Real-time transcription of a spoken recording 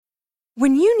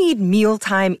When you need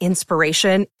mealtime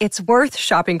inspiration, it's worth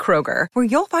shopping Kroger, where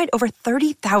you'll find over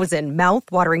 30,000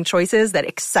 mouth-watering choices that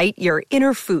excite your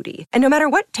inner foodie. And no matter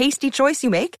what tasty choice you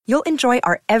make, you'll enjoy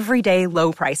our everyday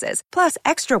low prices, plus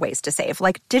extra ways to save,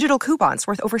 like digital coupons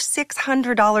worth over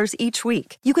 $600 each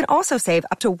week. You can also save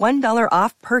up to $1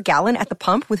 off per gallon at the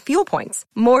pump with fuel points.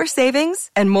 More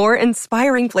savings and more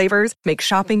inspiring flavors make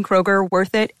shopping Kroger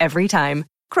worth it every time.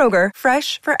 Kroger,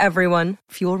 fresh for everyone.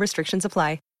 Fuel restrictions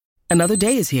apply. Another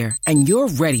day is here, and you're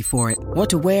ready for it. What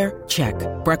to wear? Check.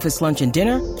 Breakfast, lunch, and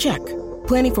dinner? Check.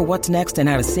 Planning for what's next and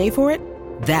how to save for it?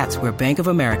 That's where Bank of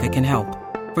America can help.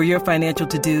 For your financial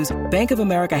to-dos, Bank of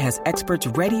America has experts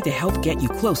ready to help get you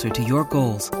closer to your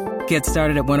goals. Get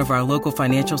started at one of our local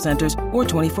financial centers or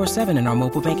 24/7 in our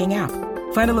mobile banking app.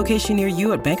 Find a location near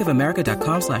you at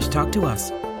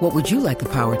bankofamerica.com/talktous. What would you like the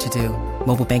power to do?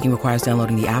 Mobile banking requires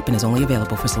downloading the app and is only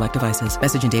available for select devices.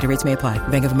 Message and data rates may apply.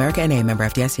 Bank of America N.A., member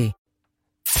FDIC.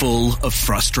 Full of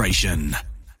frustration.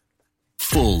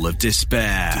 Full of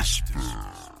despair.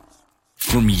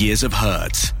 From years of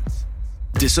hurt,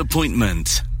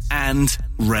 disappointment, and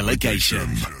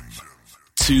relegation.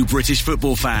 Two British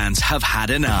football fans have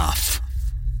had enough.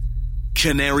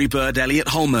 Canary bird Elliot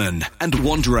Holman and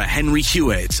Wanderer Henry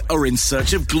Hewitt are in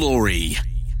search of glory,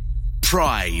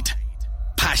 pride,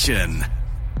 passion,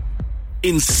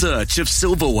 in search of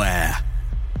silverware.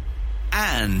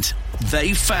 And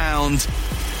they found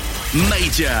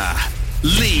Major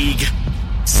League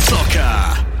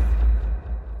Soccer.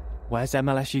 Where's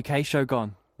MLS UK show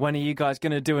gone? When are you guys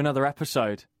going to do another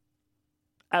episode?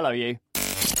 Hello, you.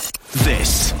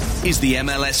 This is the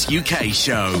MLS UK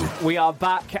show. We are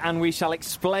back and we shall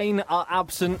explain our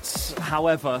absence.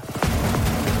 However,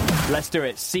 let's do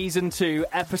it. Season 2,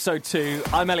 Episode 2.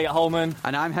 I'm Elliot Holman.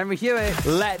 And I'm Henry Hewitt.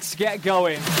 Let's get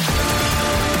going.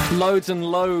 Loads and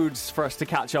loads for us to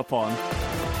catch up on.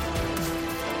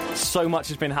 So much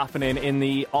has been happening in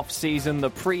the off-season, the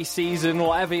pre-season,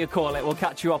 whatever you call it. We'll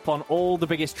catch you up on all the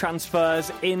biggest transfers,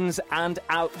 ins and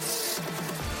outs.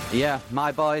 Yeah,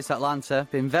 my boys, Atlanta,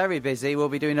 been very busy. We'll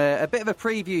be doing a bit of a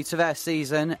preview to their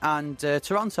season and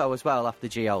Toronto as well after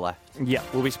Gio left. Yeah,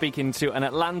 we'll be speaking to an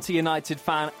Atlanta United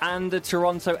fan and a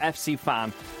Toronto FC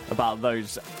fan about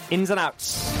those ins and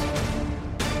outs.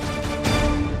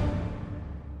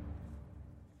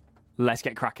 Let's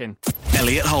get cracking.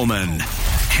 Elliot Holman,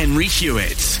 Henry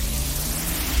Hewitt,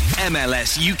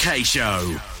 MLS UK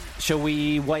show. Shall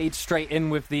we wade straight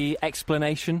in with the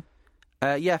explanation?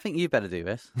 Yeah, I think you better do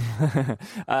this.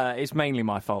 It's mainly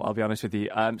my fault, I'll be honest with you.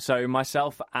 So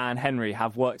myself and Henry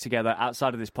have worked together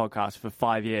outside of this podcast for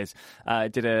 5 years.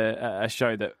 Did a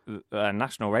show, a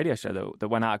national radio show that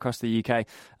went out across the UK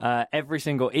every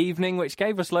single evening, which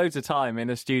gave us loads of time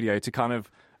in a studio to kind of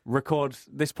record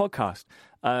this podcast.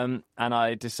 And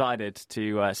I decided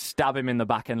to stab him in the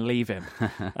back and leave him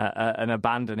and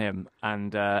abandon him.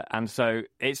 And so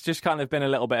it's just kind of been a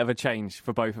little bit of a change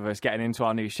for both of us getting into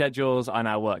our new schedules. I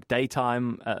now work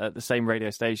daytime at the same radio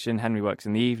station. Henry works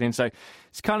in the evening. So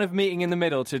it's kind of meeting in the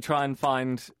middle to try and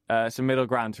find some middle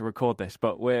ground to record this.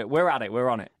 But we're at it. We're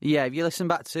on it. Yeah, if you listen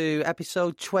back to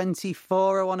episode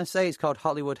 24, I want to say, it's called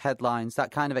Hollywood Headlines. That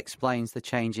kind of explains the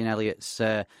change in Elliot's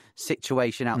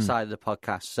situation outside of the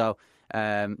podcast. So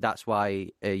that's why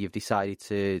you've decided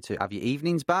to have your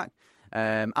evenings back.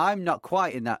 I'm not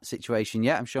quite in that situation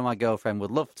yet. I'm sure my girlfriend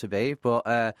would love to be,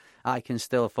 but I can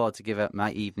still afford to give up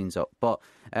my evenings up. But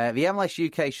the MLS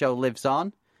UK show lives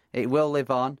on. It will live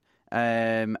on.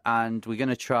 And we're going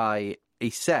to try, he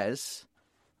says,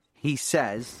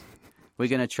 we're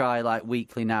going to try like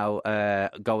weekly now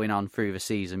going on through the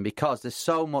season because there's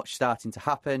so much starting to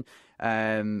happen.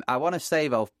 I want to say,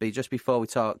 though, just before we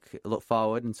look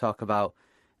forward and talk about,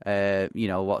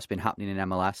 what's been happening in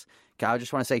MLS, I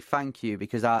just want to say thank you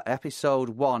because our episode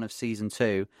 1 of season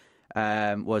 2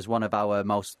 was one of our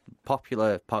most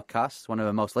popular podcasts, one of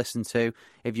the most listened to.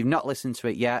 If you've not listened to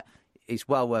it yet, it's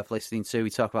well worth listening to. We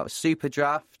talk about the Super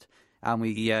Draft, and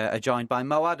we are joined by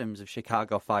Mo Adams of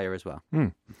Chicago Fire as well.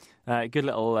 Good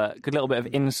little bit of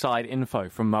inside info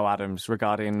from Mo Adams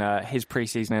regarding his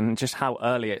preseason and just how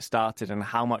early it started and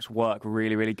how much work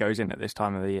really, really goes in at this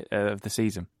time of the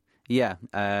season. Yeah,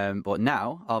 but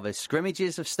now all the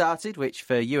scrimmages have started, which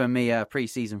for you and me are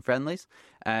pre-season friendlies,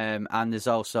 and there's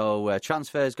also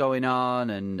transfers going on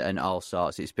and all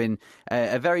sorts. It's been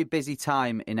a very busy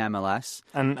time in MLS.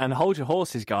 And hold your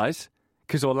horses, guys,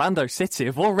 because Orlando City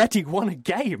have already won a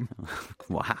game.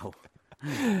 Wow.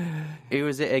 Who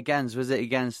was it against? Was it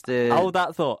against... Hold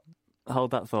that thought.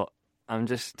 I'm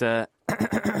just...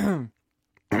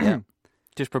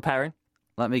 just preparing.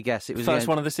 Let me guess. It was first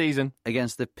one of the season.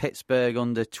 Against the Pittsburgh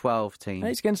under-12 team.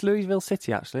 It's against Louisville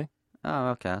City, actually. Oh,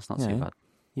 okay, that's not too bad.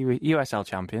 USL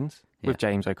champions with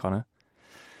James O'Connor.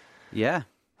 Yeah.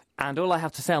 And all I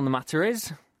have to say on the matter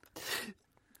is,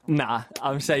 nah,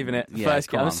 I'm saving it.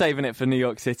 I'm saving it for New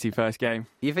York City first game.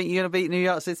 You think you're going to beat New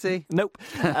York City? Nope.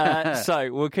 So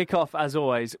we'll kick off, as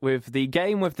always, with the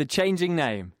game with the changing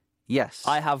name. Yes.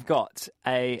 I have got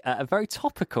a very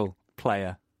topical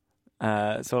player.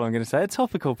 That's all I'm going to say. A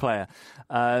topical player.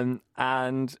 And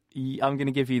I'm going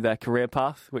to give you their career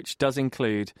path, which does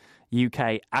include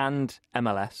UK and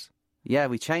MLS. Yeah,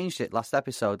 we changed it last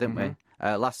episode, didn't we?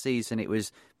 Last season, it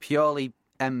was purely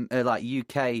like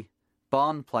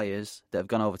UK-born players that have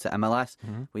gone over to MLS.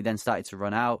 We then started to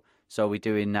run out, so we're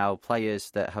doing now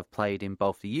players that have played in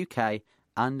both the UK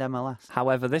and MLS.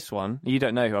 However, this one, you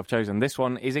don't know who I've chosen. This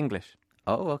one is English.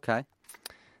 Oh, okay.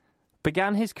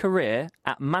 Began his career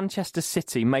at Manchester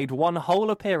City, made one whole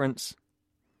appearance.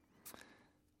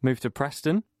 Moved to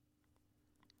Preston,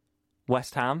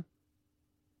 West Ham,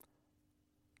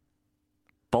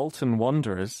 Bolton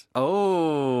Wanderers.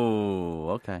 Oh,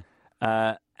 okay.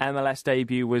 MLS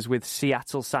debut was with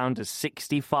Seattle Sounders,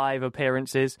 65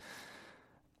 appearances.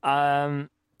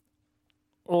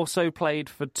 Also played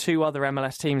for 2 other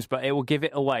MLS teams, but it will give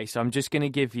it away. So I'm just going to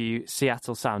give you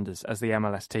Seattle Sounders as the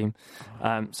MLS team.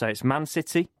 So it's Man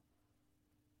City,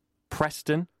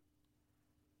 Preston,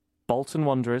 Bolton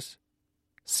Wanderers,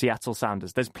 Seattle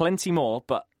Sounders. There's plenty more,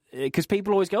 but because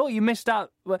people always go, oh, you missed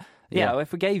out. Well, yeah,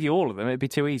 if we gave you all of them, it'd be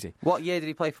too easy. What year did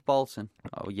he play for Bolton?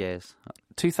 Oh, years.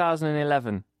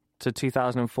 2011 to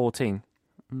 2014.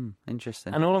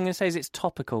 Interesting. And all I'm going to say is it's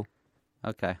topical.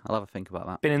 Okay, I'll have a think about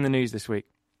that. Been in the news this week.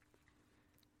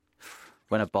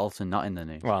 When are Bolton not in the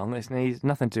news? Well, it's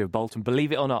nothing to do with Bolton,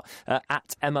 believe it or not.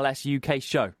 At MLS UK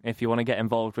Show, if you want to get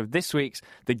involved with this week's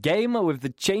The Game with the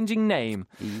Changing Name.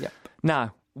 Yep.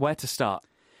 Now, where to start?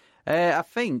 I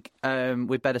think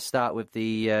we'd better start with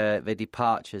the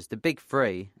departures. The big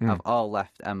 3 have all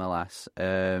left MLS.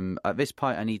 At this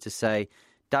point, I need to say,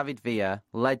 David Villa,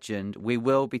 legend. We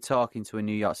will be talking to a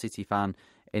New York City fan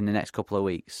in the next couple of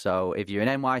weeks. So if you're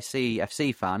an NYC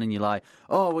FC fan and you're like,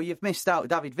 oh, well, you've missed out,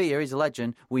 David Villa is a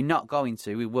legend, we're not going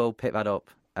to. We will pick that up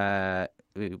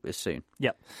soon.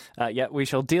 Yep. We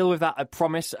shall deal with that, I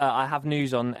promise. I have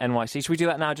news on NYC. Should we do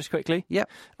that now just quickly? Yep.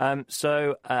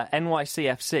 So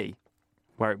NYCFC...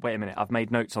 Wait a minute, I've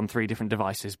made notes on 3 different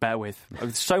devices. Bear with.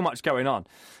 There's so much going on.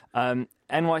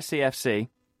 NYCFC...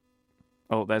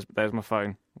 Oh, there's my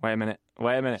phone. Wait a minute.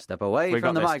 Step away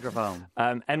from the microphone.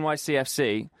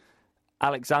 NYCFC,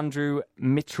 Alexandru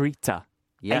Mitrita.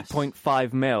 Yes.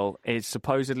 8.5 mil is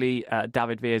supposedly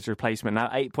David Villa's replacement. Now,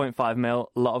 8.5 mil,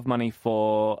 a lot of money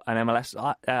for an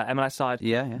MLS side.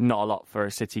 Yeah. Not a lot for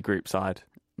a City Group side.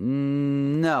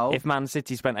 No. If Man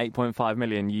City spent 8.5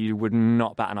 million, you would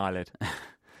not bat an eyelid.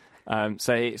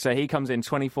 So he comes in,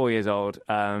 24 years old,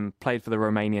 played for the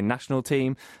Romanian national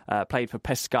team, played for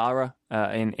Pescara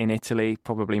in Italy,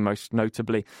 probably most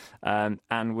notably,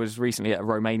 and was recently at a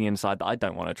Romanian side that I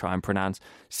don't want to try and pronounce.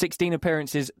 16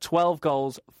 appearances, 12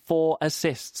 goals, 4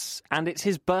 assists, and it's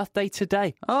his birthday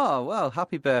today. Oh, well,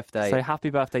 happy birthday. So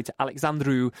happy birthday to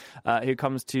Alexandru, who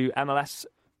comes to MLS,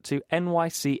 to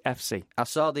NYCFC. I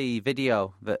saw the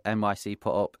video that NYC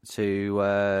put up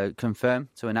to confirm,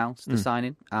 to announce the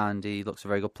signing, and he looks a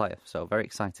very good player, so very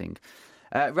exciting.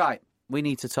 Right, we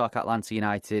need to talk Atlanta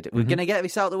United. We're going to get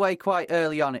this out of the way quite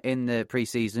early on in the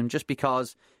pre-season, just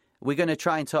because we're going to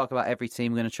try and talk about every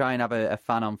team. We're going to try and have a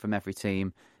fan on from every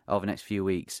team over the next few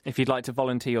weeks. If you'd like to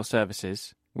volunteer your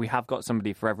services, we have got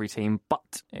somebody for every team,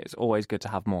 but it's always good to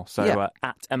have more. So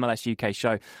at MLS UK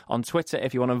Show on Twitter,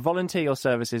 if you want to volunteer your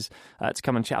services to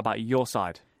come and chat about your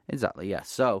side. Exactly, yes.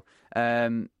 So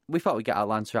we thought we'd get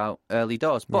Atlanta out early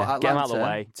doors. But Atlanta, get them out of the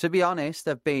way. To be honest,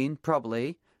 they've been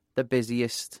probably the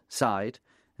busiest side.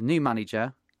 A new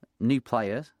manager, new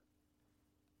players,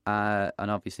 and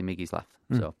obviously Miggy's left,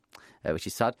 so which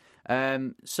is sad.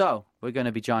 So we're going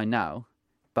to be joined now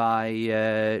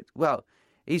by,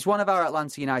 he's one of our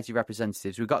Atlanta United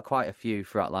representatives. We've got quite a few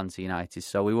for Atlanta United,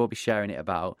 so we will be sharing it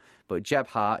about. But Jeb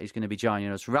Hart is going to be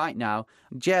joining us right now.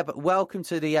 Jeb, welcome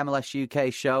to the MLS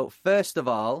UK show. First of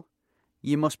all,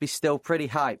 you must be still pretty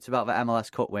hyped about the MLS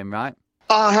Cup win, right?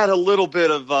 I had a little bit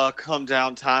of come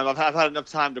down time. I've had enough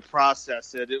time to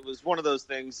process it. It was one of those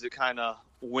things that kind of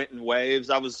went in waves.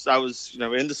 I was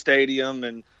in the stadium,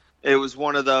 and it was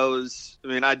one of those. I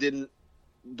mean, I didn't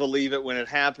believe it when it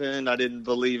happened. I didn't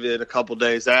believe it a couple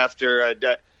days after,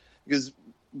 because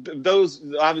those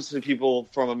obviously people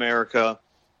from America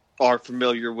are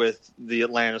familiar with the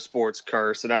Atlanta sports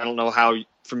curse, and I don't know how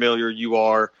familiar you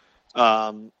are,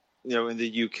 in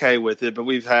the UK with it, but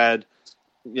we've had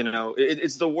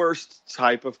it's the worst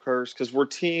type of curse because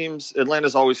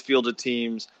Atlanta's always fielded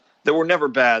teams that were never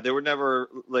bad. They were never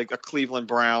like a Cleveland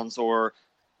Browns or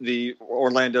the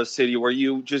Orlando City where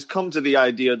you just come to the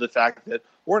idea of the fact that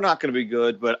we're not going to be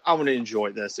good, but I want to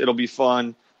enjoy this. It'll be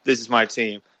fun. This is my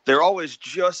team. They're always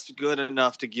just good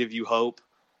enough to give you hope,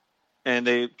 and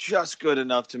they're just good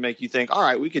enough to make you think, all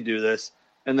right, we could do this.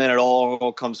 And then it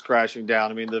all comes crashing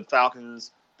down. I mean, the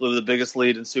Falcons blew the biggest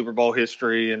lead in Super Bowl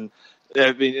history, and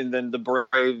then the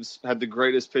Braves had the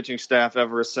greatest pitching staff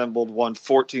ever assembled, won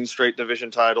 14 straight division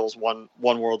titles, won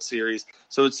one World Series.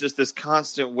 So it's just this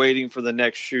constant waiting for the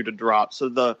next shoe to drop. So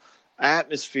the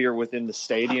atmosphere within the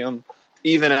stadium,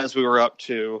 even as we were up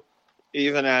 2,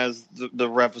 even as the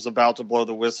ref was about to blow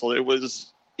the whistle, it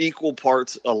was equal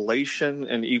parts elation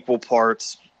and equal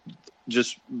parts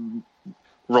just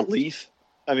relief.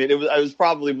 I mean, it was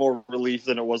probably more relief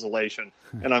than it was elation,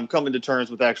 and I'm coming to terms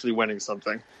with actually winning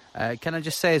something. Can I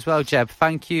just say as well, Jeb,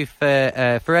 thank you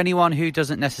for anyone who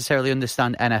doesn't necessarily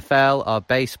understand NFL or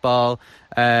baseball,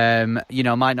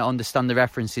 might not understand the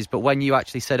references, but when you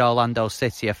actually said Orlando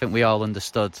City, I think we all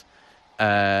understood.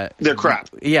 They're crap.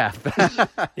 Yeah.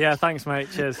 Yeah, thanks, mate.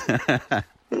 Cheers.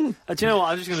 Do you know what?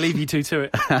 I'm just going to leave you two to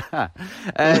it.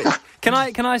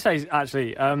 Can I say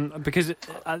actually, because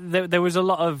there was a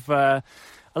lot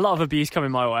of abuse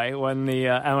coming my way when the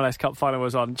MLS Cup final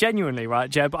was on. Genuinely, right,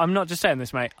 Jeb? I'm not just saying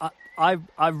this, mate.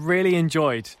 I really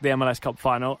enjoyed the MLS Cup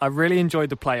final. I really enjoyed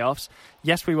the playoffs.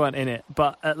 Yes, we weren't in it,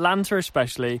 but Atlanta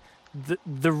especially,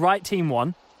 the right team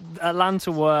won.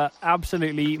 Atlanta were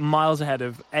absolutely miles ahead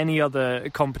of any other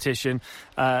competition.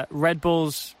 Red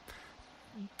Bulls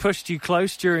pushed you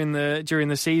close during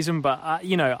the season, but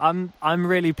I'm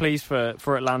really pleased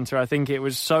for Atlanta. I think it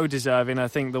was so deserving. I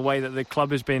think the way that the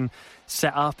club has been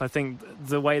set up, I think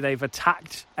the way they've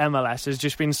attacked MLS has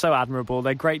just been so admirable.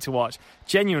 They're great to watch.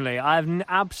 Genuinely, I have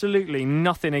absolutely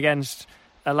nothing against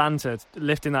Atlanta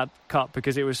lifting that cup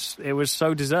because it was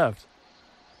so deserved.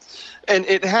 And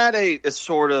it had a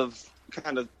sort of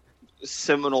kind of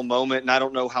seminal moment, and I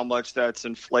don't know how much that's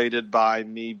inflated by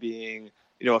me being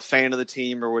a fan of the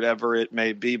team or whatever it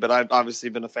may be, but I've obviously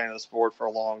been a fan of the sport for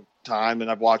a long time, and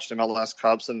I've watched MLS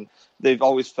Cups, and they've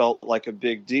always felt like a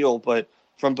big deal. But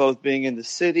from both being in the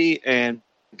city and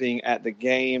being at the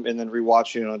game and then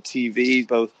rewatching it on TV,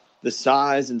 both the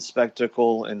size and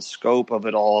spectacle and scope of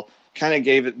it all kind of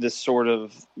gave it this sort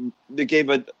of – it gave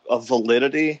it a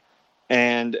validity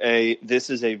and this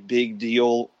is a big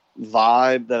deal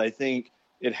vibe that I think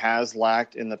it has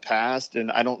lacked in the past,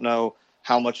 and I don't know –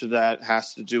 how much of that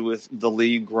has to do with the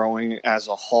league growing as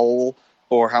a whole,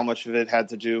 or how much of it had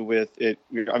to do with it?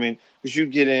 I mean, because you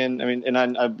get in. I mean,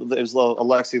 and it was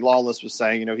Alexi Lawless was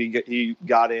saying, he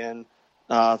got in.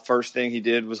 First thing he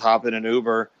did was hop in an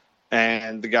Uber,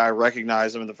 and the guy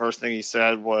recognized him, and the first thing he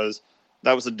said was,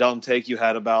 "That was a dumb take you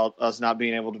had about us not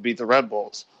being able to beat the Red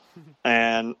Bulls."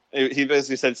 And he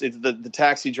basically said it's the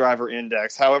taxi driver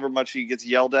index. However much he gets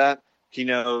yelled at, he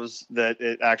knows that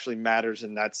it actually matters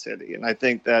in that city. And I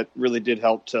think that really did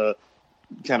help to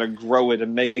kind of grow it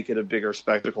and make it a bigger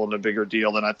spectacle and a bigger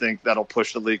deal. And I think that'll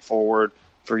push the league forward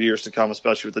for years to come,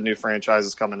 especially with the new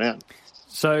franchises coming in.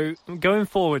 So going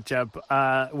forward, Jeb,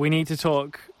 we need to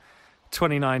talk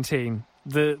 2019.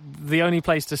 The only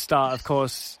place to start, of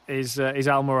course, is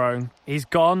Almiron. He's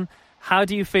gone. How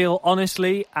do you feel,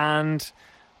 honestly, and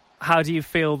how do you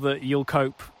feel that you'll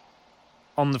cope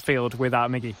on the field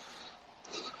without Miggy?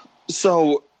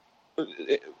 So,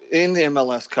 in the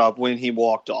MLS Cup, when he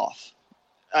walked off,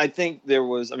 I think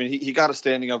he got a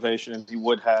standing ovation, and he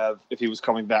would have if he was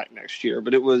coming back next year.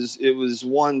 But it was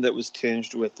one that was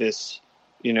tinged with this,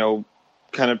 kind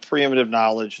of preeminent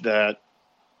knowledge that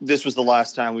this was the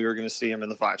last time we were going to see him in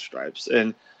the Five Stripes.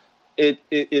 And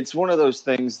it's one of those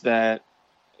things that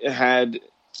had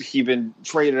he been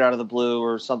traded out of the blue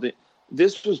or something,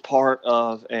 this was part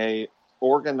of a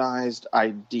organized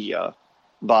idea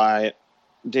by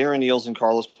Darren Eales and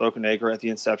Carlos Bocanegra at the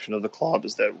inception of the club,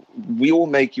 is that we will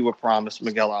make you a promise,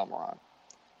 Miguel Almiron.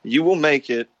 You will make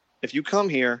it. If you come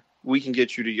here, we can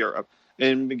get you to Europe.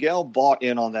 And Miguel bought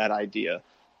in on that idea.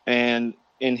 And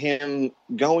in him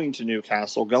going to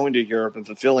Newcastle, going to Europe and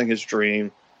fulfilling his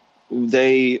dream,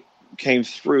 they came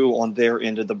through on their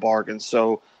end of the bargain.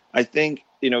 So I think,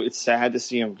 it's sad to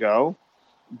see him go.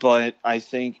 But I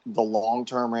think the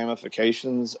long-term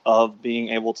ramifications of being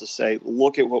able to say,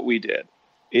 look at what we did.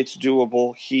 It's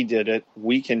doable. He did it.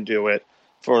 We can do it.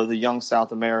 For the young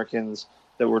South Americans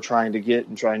that we're trying to get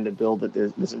and trying to build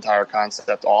this entire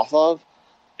concept off of,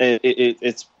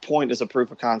 its point is a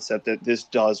proof of concept that this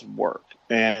does work.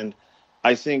 And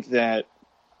I think that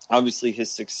obviously his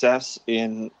success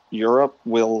in Europe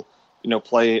will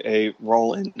play a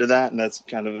role into that. And that's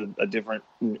kind of a different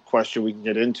question we can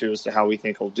get into as to how we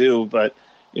think he'll do. But,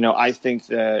 I think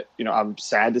that, I'm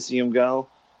sad to see him go,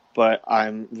 but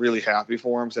I'm really happy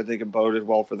for him because I think it boded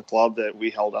well for the club that we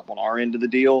held up on our end of the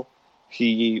deal.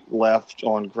 He left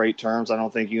on great terms. I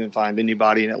don't think you can find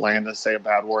anybody in Atlanta to say a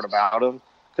bad word about him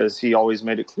because he always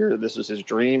made it clear that this was his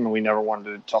dream, and we never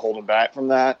wanted to hold him back from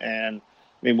that. And,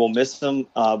 we'll miss him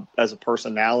as a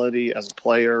personality, as a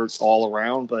player, all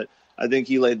around, but I think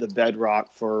he laid the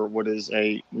bedrock for what is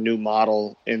a new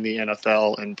model in the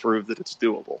NFL and proved that it's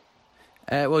doable.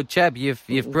 Well, Jeb,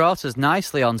 you've brought us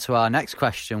nicely onto our next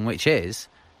question, which is,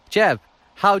 Jeb,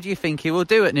 how do you think he will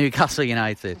do at Newcastle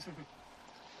United?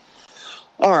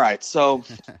 All right, so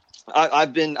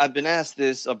I've been asked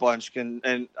this a bunch,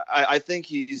 and I think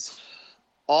he's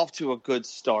off to a good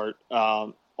start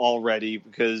already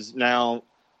because now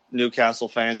Newcastle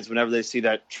fans, whenever they see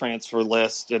that transfer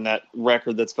list and that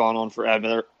record that's gone on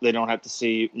forever, they don't have to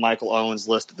see Michael Owen's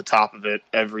list at the top of it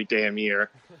every damn year.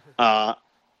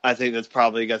 I think that's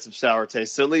probably got some sour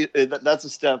taste. So at least that's a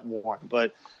step one.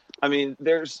 But,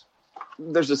 there's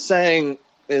a saying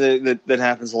that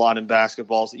happens a lot in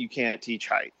basketball is that you can't teach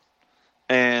height.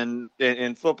 And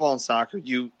in football and soccer,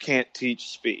 you can't teach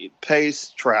speed.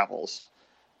 Pace travels.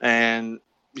 And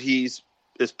he's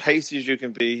as pacey as you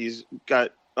can be. He's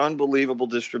got unbelievable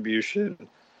distribution.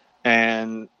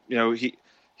 And,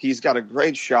 he's got a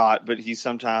great shot, but he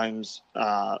sometimes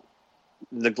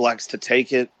neglects to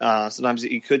take it. Sometimes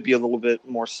he could be a little bit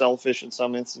more selfish in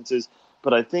some instances.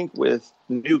 But I think with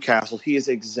Newcastle, he is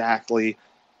exactly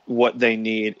what they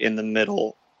need in the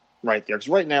middle right there. Because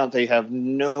right now they have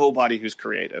nobody who's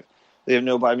creative. They have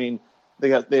nobody. They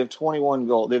have 21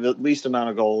 goals. They have the least amount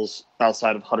of goals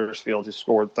outside of Huddersfield, who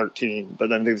scored 13. But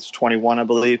then it's 21, I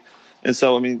believe. And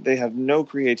so, they have no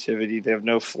creativity. They have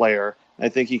no flair. I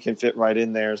think he can fit right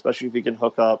in there, especially if he can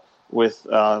hook up with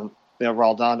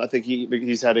Roldan. I think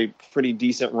he's had a pretty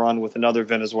decent run with another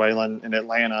Venezuelan in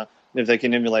Atlanta. And if they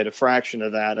can emulate a fraction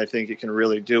of that, I think it can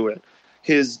really do it.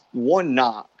 His one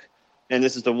knock, and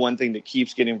this is the one thing that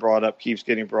keeps getting brought up,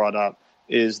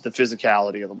 is the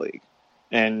physicality of the league.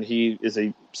 And he is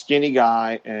a skinny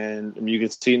guy, and you can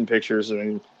see it in pictures,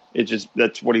 and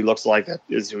that's what he looks like. That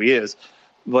is who he is.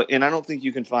 And I don't think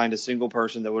you can find a single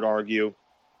person that would argue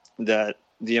that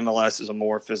the MLS is a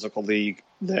more physical league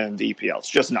than the EPL. It's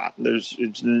just not.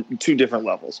 It's two different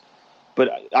levels. But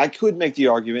I could make the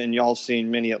argument, and y'all have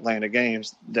seen many Atlanta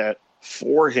games, that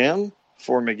for him,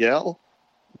 for Miguel,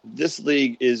 this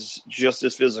league is just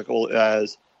as physical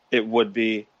as it would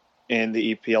be in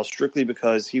the EPL, strictly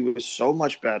because he was so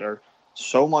much better,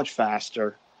 so much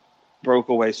faster, broke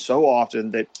away so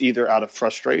often that either out of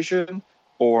frustration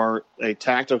or a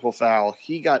tactical foul,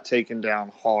 he got taken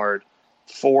down hard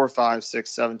 4, 5, 6,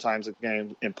 7 times a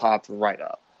game and popped right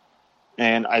up.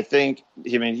 And I think,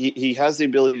 he has the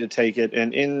ability to take it.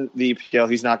 And in the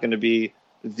EPL, he's not going to be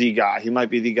the guy. He might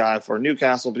be the guy for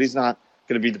Newcastle, but he's not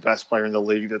going to be the best player in the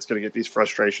league that's going to get these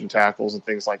frustration tackles and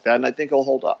things like that. And I think he'll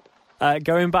hold up.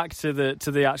 Going back to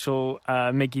the actual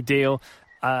Miggy deal,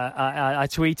 I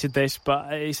tweeted this,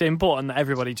 but it's important that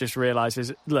everybody just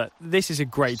realises, look, this is a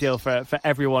great deal for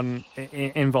everyone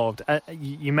involved.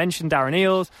 You mentioned Darren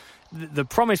Eales. The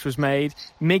promise was made.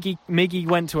 Miggy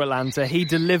went to Atlanta. He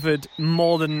delivered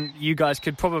more than you guys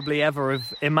could probably ever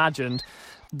have imagined.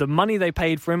 The money they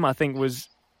paid for him, I think,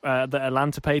 that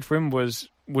Atlanta paid for him was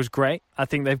great. I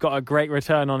think they've got a great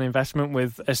return on investment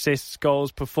with assists,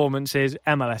 goals, performances,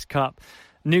 MLS Cup.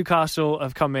 Newcastle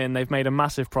have come in. They've made a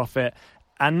massive profit.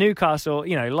 And Newcastle,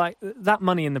 like that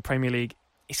money in the Premier League,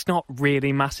 it's not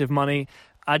really massive money.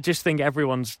 I just think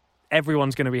everyone's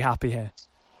going to be happy here.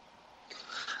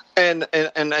 And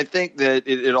I think that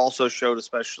it also showed,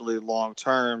 especially long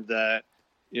term, that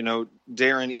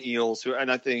Darren Eales,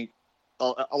 and I think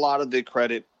a lot of the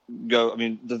credit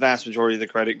the vast majority of the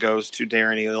credit goes to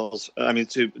Darren Eales.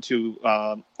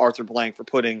 To Arthur Blank for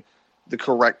putting the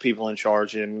correct people in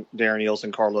charge in Darren Eales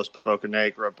and Carlos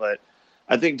Bocanegra. But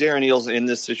I think Darren Eales in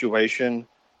this situation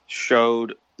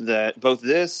showed that both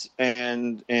this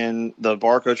and in the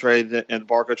Barco trade and the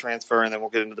Barco transfer, and then we'll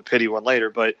get into the Pity one later,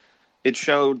 but it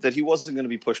showed that he wasn't going to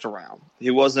be pushed around.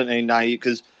 He wasn't a naive,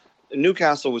 because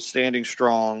Newcastle was standing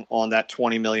strong on that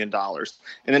 $20 million.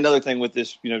 And another thing with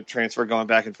this, transfer going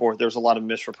back and forth, there's a lot of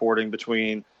misreporting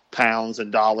between pounds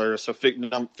and dollars. So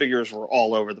figures were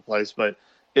all over the place, but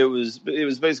it was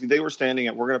basically, they were standing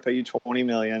at, we're going to pay you $20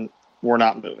 million. We're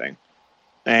not moving.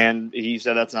 And he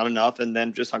said that's not enough, and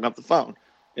then just hung up the phone.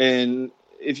 And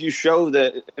if you show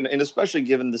that, and especially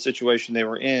given the situation they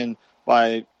were in,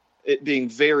 by it being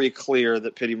very clear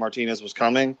that Pity Martinez was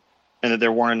coming, and that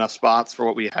there weren't enough spots for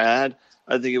what we had.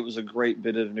 I think it was a great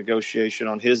bit of negotiation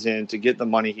on his end to get the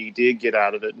money he did get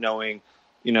out of it, knowing,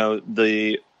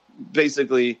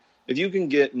 basically, if you can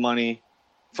get money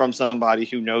from somebody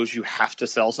who knows you have to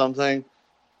sell something,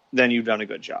 then you've done a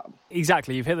good job.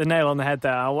 Exactly. You've hit the nail on the head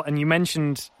there. And you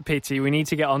mentioned Pity. We need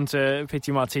to get on to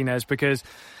Pity Martinez because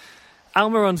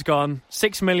Almiron's gone.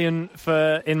 $6 million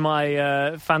in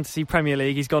my fantasy Premier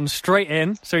League. He's gone straight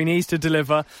in, so he needs to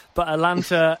deliver. But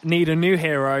Atlanta need a new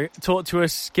hero. Talk to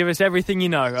us, give us everything you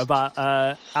know about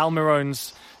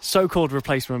Almiron's so-called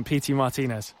replacement, Pity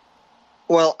Martinez.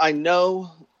 Well, I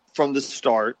know from the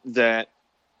start that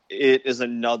it is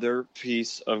another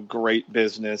piece of great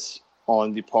business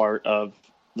on the part of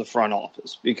the front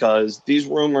office, because these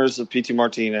rumors of Pity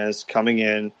Martinez coming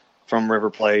in from River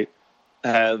Plate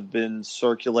have been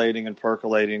circulating and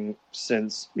percolating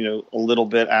since, a little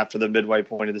bit after the midway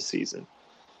point of the season.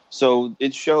 So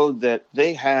it showed that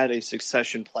they had a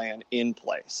succession plan in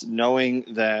place, knowing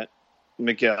that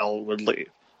Miguel would leave.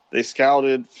 They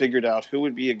scouted, figured out who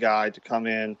would be a guy to come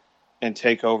in and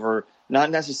take over, not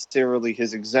necessarily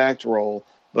his exact role,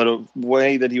 but a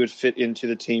way that he would fit into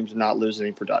the team to not lose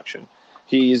any production.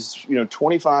 He's,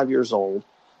 25 years old,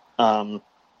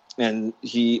 and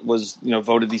he was,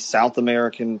 voted the South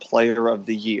American Player of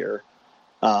the Year.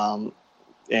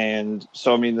 And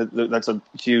so, that's a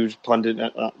huge plotted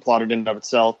in and of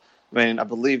itself. I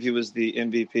believe he was the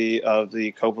MVP of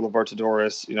the Copa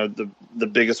Libertadores, the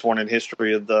biggest one in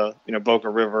history of the, Boca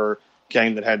River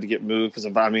game that had to get moved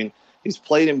because he's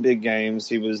played in big games.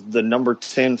 He was the number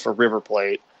 10 for River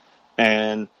Plate.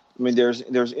 And,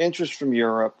 there's interest from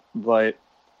Europe, but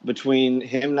between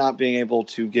him not being able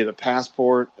to get a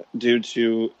passport due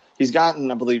to – he's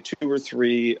gotten, I believe, 2 or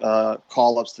 3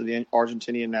 call-ups to the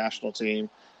Argentinian national team.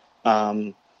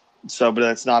 But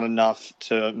that's not enough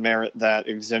to merit that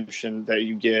exemption that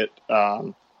you get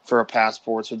for a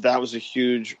passport. So that was a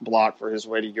huge block for his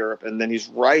way to Europe. And then he's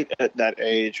right at that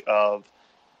age of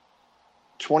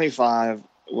 25,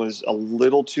 was a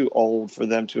little too old for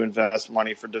them to invest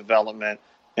money for development.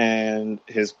 And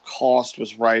his cost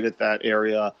was right at that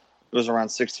area. It was around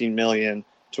 $16 million,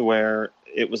 to where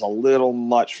it was a little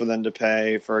much for them to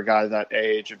pay for a guy that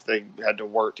age if they had to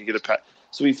work to get a pet.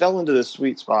 So he fell into this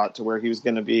sweet spot to where he was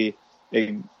going to be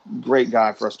a great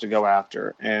guy for us to go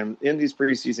after. And in these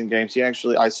preseason games,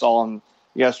 I saw him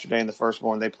yesterday in the first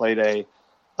one. They played a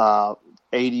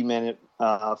 80-minute,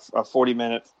 a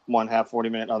 40-minute, one half,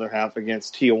 40-minute, other half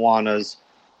against Tijuana's.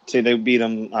 So they beat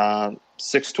him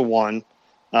 6-1.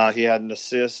 He had an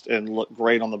assist and looked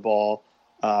great on the ball.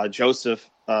 Joseph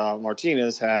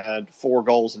Martinez had 4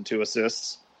 goals and 2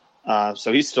 assists.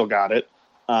 So he's still got it.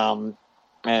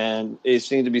 And it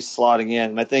seemed to be slotting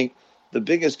in. And I think the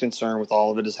biggest concern with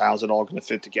all of it is how's it all going to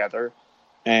fit together.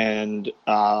 And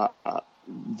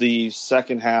the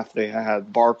second half they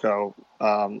had Barco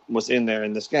was in there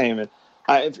in this game. And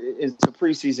it's a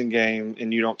preseason game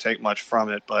and you don't take much from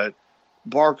it, but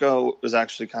Barco was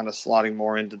actually kind of slotting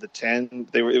more into the 10.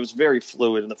 It was very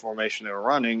fluid in the formation they were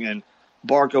running, and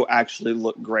Barco actually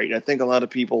looked great. I think a lot of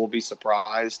people will be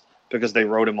surprised because they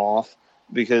wrote him off,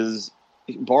 because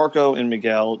Barco and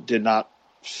Miguel did not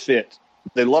fit.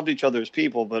 They loved each other as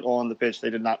people, but on the pitch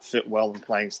they did not fit well in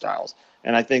playing styles.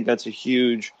 And I think that's a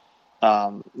huge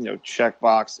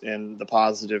checkbox in the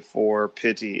positive for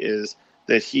Pity, is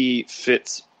that he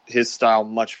fits his style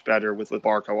much better with what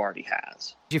Barco already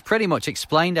has. You've pretty much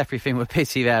explained everything with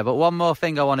Pity there, but one more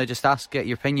thing I want to just get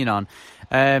your opinion on.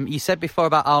 You said before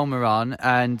about Almiron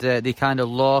and the kind of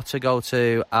law to go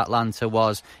to Atlanta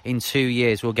was in 2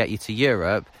 years we'll get you to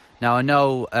Europe. Now, I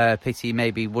know Pity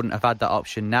maybe wouldn't have had that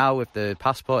option now with the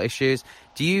passport issues.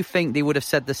 Do you think they would have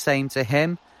said the same to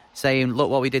him, saying, look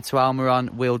what we did to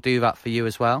Almiron, we'll do that for you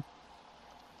as well?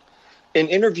 In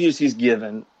interviews he's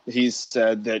given, he's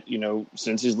said that,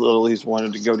 since he's little, he's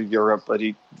wanted to go to Europe, but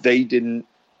they didn't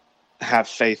have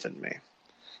faith in me.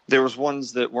 There was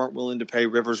ones that weren't willing to pay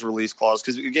River's release clause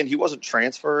because, again, he wasn't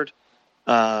transferred.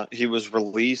 He was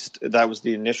released. That was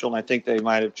the initial, and I think they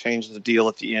might have changed the deal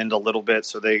at the end a little bit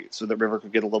so that River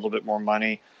could get a little bit more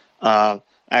money.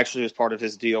 Actually, as part of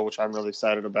his deal, which I'm really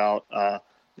excited about,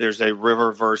 there's a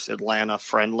River versus Atlanta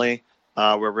friendly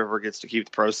where River gets to keep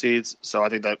the proceeds. So I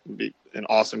think that would be an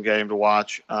awesome game to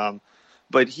watch.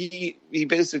 But he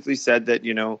basically said that,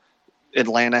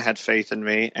 Atlanta had faith in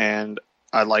me and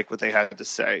I like what they had to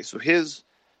say. So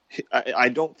I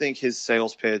don't think his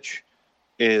sales pitch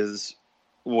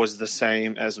was the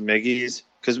same as Miggy's,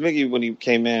 because Miggy, when he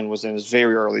came in, was in his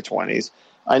very early 20s.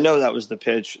 I know that was the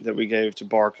pitch that we gave to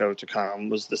Barco to come,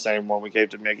 was the same one we gave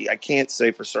to Miggy. I can't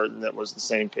say for certain that was the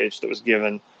same pitch that was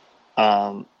given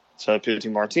to to Pity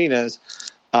Martinez.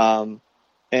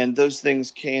 And those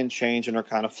things can change and are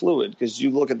kind of fluid because you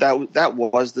look at that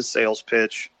was the sales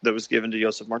pitch that was given to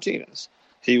Josef Martinez.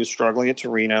 He was struggling at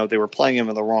Torino. They were playing him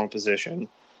in the wrong position.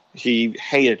 He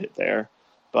hated it there,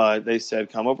 but they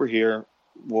said, come over here.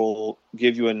 We'll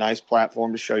give you a nice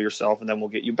platform to show yourself, and then we'll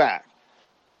get you back.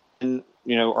 And,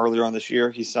 earlier on this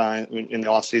year, he signed in the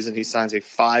offseason, he signs a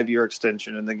 5-year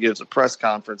extension and then gives a press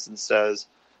conference and says,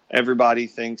 everybody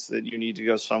thinks that you need to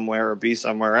go somewhere or be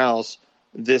somewhere else.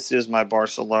 This is my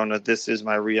Barcelona. This is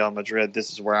my Real Madrid.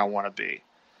 This is where I want to be.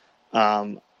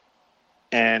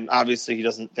 And obviously he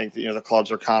doesn't think that, the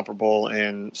clubs are comparable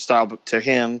in style, but to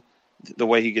him, the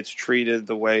way he gets treated,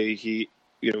 the way he,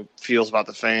 feels about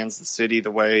the fans, the city,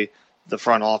 the way the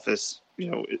front office,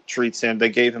 it treats him. They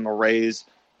gave him a raise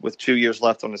with 2 years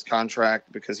left on his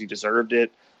contract because he deserved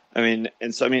it. I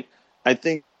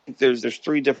think there's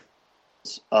three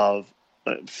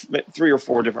or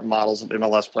four different models of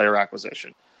MLS player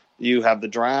acquisition. You have the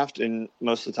draft, and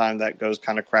most of the time that goes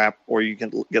kind of crap, or you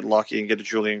can get lucky and get a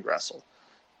Julian Gressel.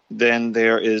 Then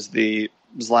there is the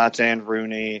Zlatan,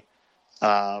 Rooney,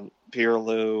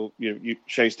 Pirlo. You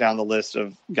chase down the list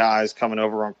of guys coming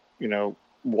over on,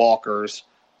 walkers,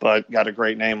 but got a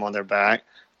great name on their back,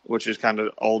 which is kind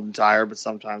of old and tired, but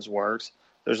sometimes works.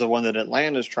 There's the one that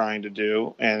Atlanta's trying to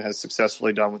do and has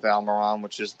successfully done with Almiron,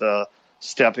 which is the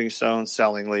stepping stone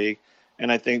selling league.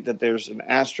 And I think that there's an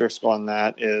asterisk on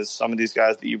that is some of these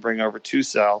guys that you bring over to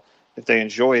sell, if they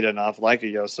enjoy it enough, like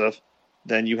a Josef,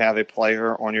 then you have a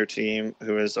player on your team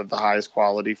who is of the highest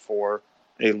quality for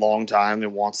a long time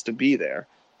and wants to be there.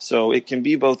 So it can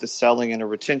be both a selling and a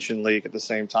retention league at the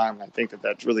same time. I think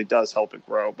that really does help it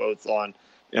grow both on,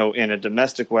 in a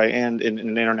domestic way and in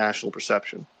an international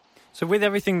perception. So with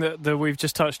everything that we've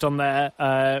just touched on there,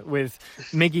 with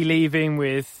Miggy leaving,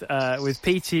 with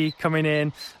Petey coming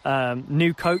in,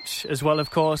 new coach as well, of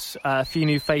course, a few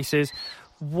new faces.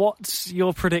 What's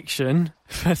your prediction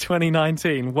for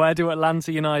 2019? Where do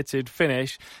Atlanta United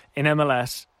finish in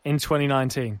MLS in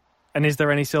 2019? And is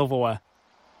there any silverware?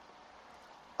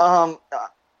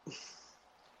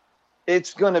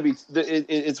 It's going to be.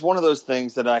 It's one of those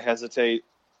things that I hesitate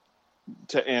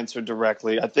to answer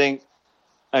directly. I think.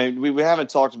 We haven't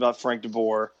talked about Frank de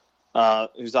Boer,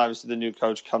 who's obviously the new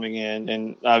coach coming in,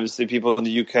 and obviously people in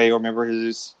the UK remember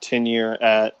his tenure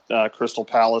at Crystal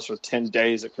Palace, or 10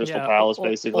 days at Crystal Palace,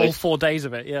 basically. All 4 days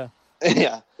of it, yeah.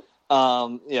 Yeah.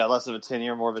 Less of a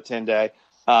 10-year, more of a 10-day.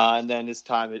 And then his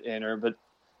time at Inter.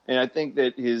 And I think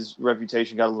that his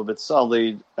reputation got a little bit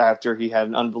sullied after he had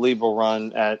an unbelievable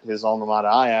run at his alma mater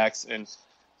Ajax.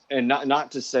 And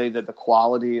not to say that the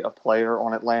quality of player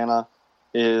on Atlanta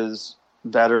is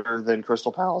better than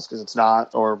Crystal Palace, because it's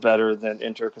not, or better than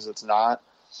Inter, because it's not.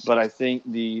 But I think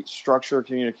the structure of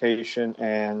communication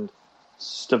and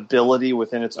stability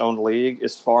within its own league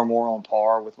is far more on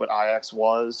par with what Ajax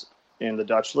was in the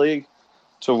Dutch league,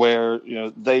 to where,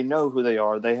 they know who they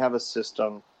are. They have a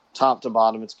system, top to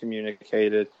bottom, it's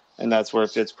communicated, and that's where it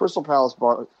fits. Crystal Palace,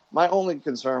 my only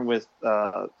concern with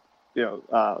Frank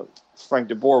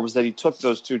de Boer was that he took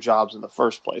those two jobs in the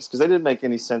first place, because they didn't make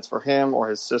any sense for him or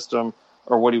his system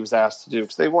or what he was asked to do,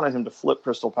 because they wanted him to flip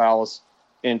Crystal Palace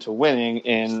into winning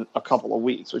in a couple of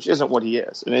weeks, which isn't what he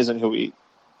is and isn't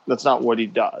that's not what he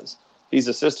does. He's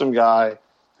a system guy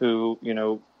who,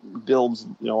 builds,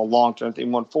 a long-term thing.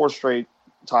 He won 4 straight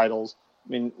titles.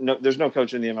 I mean, there's no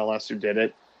coach in the MLS who did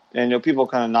it. And, people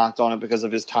kind of knocked on it because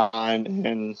of his time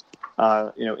in,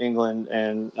 England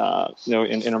and,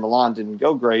 in Inter Milan didn't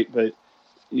go great. But,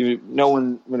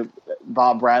 when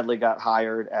Bob Bradley got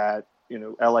hired at,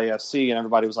 LAFC, and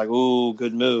everybody was like, ooh,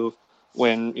 good move,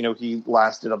 when, he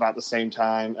lasted about the same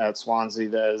time at Swansea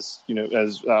as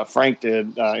Frank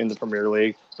did in the Premier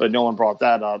League, but no one brought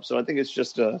that up. So I think it's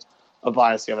just a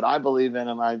bias of it. I believe in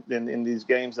him. In these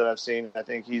games that I've seen, I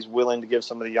think he's willing to give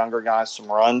some of the younger guys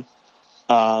some run.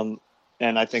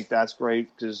 And I think that's great,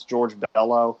 because George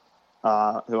Bello,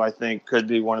 who I think could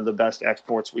be one of the best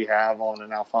exports we have on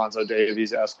an Alphonso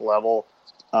Davies-esque level.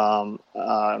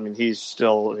 He's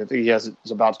still, I think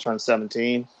he's about to turn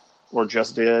 17, or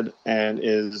just did, and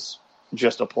is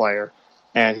just a player.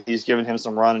 And he's given him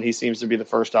some run, and he seems to be the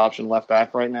first option left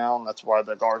back right now, and that's why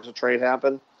the Garza trade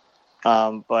happened.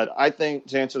 But I think,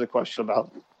 to answer the question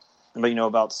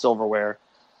about silverware,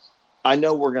 I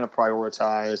know we're going to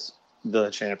prioritize the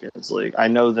Champions League. I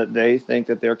know that they think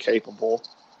that they're capable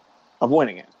of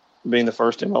winning it, being the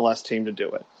first MLS team to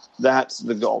do it. That's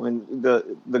the goal. I mean,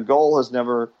 the goal was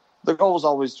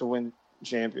always to win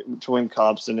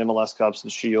cups and MLS cups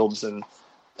and shields and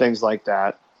things like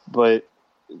that. But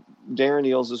Darren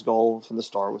Eales' goal from the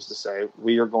start was to say,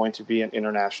 we are going to be an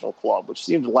international club, which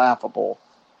seemed laughable,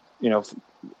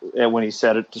 when he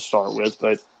said it to start with.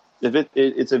 But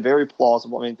it's a very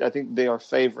plausible. I mean, I think they are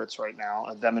favorites right now,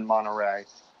 them in Monterrey,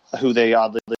 who they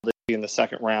oddly in the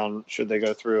second round, should they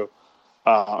go through,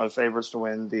 are favorites to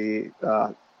win the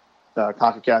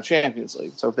CONCACAF Champions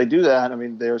League. So if they do that, I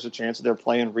mean, there's a chance that they're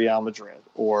playing Real Madrid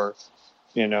or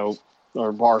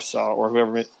Barca or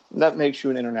whoever. That makes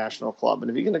you an international club.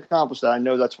 And if you can accomplish that, I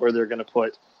know that's where they're going to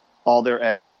put all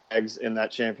their eggs in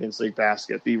that Champions League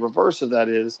basket. The reverse of that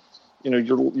is,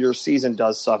 your season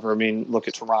does suffer. I mean, look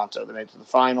at Toronto. They made it to the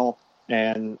final,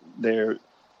 and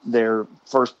their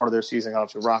first part of their season got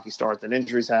off to a rocky start. Then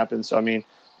injuries happened. So, I mean,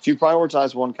 if you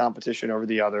prioritize one competition over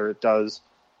the other, it does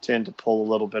tend to pull a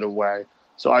little bit away.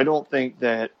 So I don't think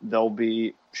that they'll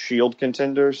be Shield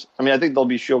contenders. I mean, I think they'll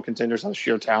be Shield contenders on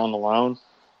sheer talent alone,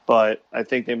 but I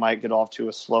think they might get off to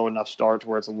a slow enough start to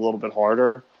where it's a little bit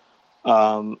harder.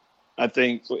 I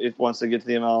think if once they get to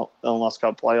the MLS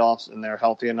Cup playoffs and they're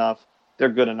healthy enough, they're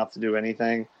good enough to do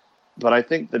anything. But I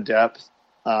think the depth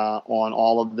on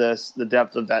all of this, the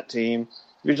depth of that team,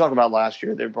 if you talk about last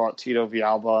year, they brought Tito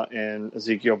Villalba and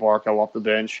Ezequiel Barco off the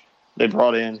bench. They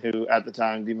brought in, who at the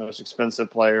time, the most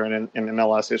expensive player in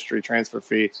MLS history, transfer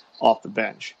fee, off the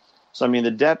bench. So, I mean,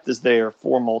 the depth is there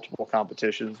for multiple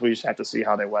competitions. We just have to see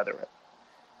how they weather it.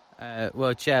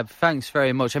 Well, Jeb, thanks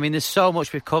very much. I mean, there's so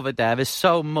much we've covered there. There's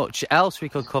so much else we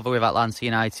could cover with Atlanta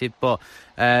United. But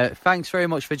thanks very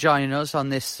much for joining us on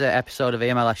this episode of the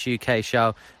MLS UK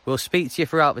show. We'll speak to you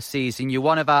throughout the season. You're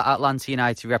one of our Atlanta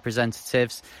United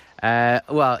representatives.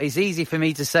 Well, it's easy for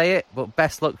me to say it, but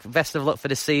best of luck for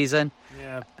the season.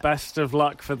 Yeah, best of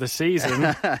luck for the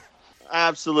season.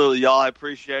 Absolutely, y'all. I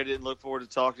appreciate it and look forward to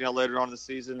talking to y'all later on in the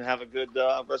season. Have a good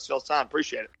rest of y'all's time.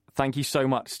 Appreciate it. Thank you so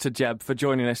much to Jeb for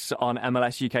joining us on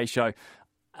MLS UK show.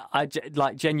 I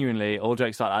genuinely, all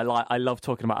jokes aside, I love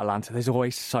talking about Atlanta. There's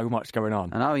always so much going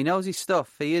on. I know, he knows his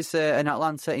stuff. He is an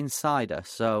Atlanta insider.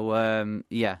 So,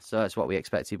 so that's what we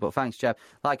expected. But thanks, Jeb.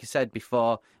 Like I said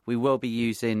before, we will be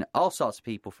using all sorts of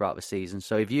people throughout the season.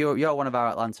 So if you're one of our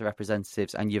Atlanta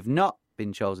representatives and you've not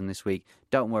been chosen this week,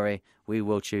 don't worry, we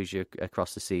will choose you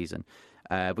across the season.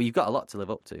 But you've got a lot to live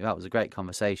up to. That was a great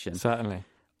conversation. Certainly.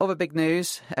 Other big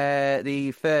news,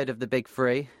 the third of the big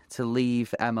three to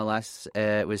leave MLS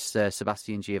was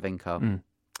Sebastian Giovinco.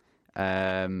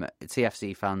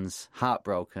 TFC fans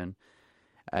heartbroken,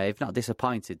 if not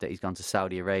disappointed that he's gone to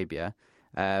Saudi Arabia.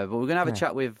 But we're going to have a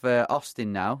chat with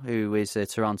Austin now, who is a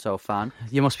Toronto fan.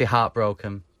 You must be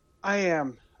heartbroken. I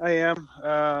am.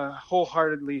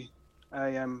 Wholeheartedly. I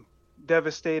am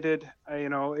devastated.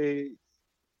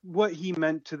 What he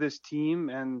meant to this team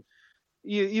and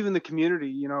even the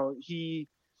community, he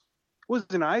was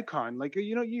an icon. Like,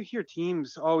 you hear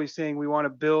teams always saying we want to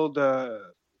build,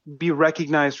 be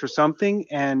recognized for something.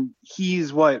 And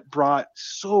he's what brought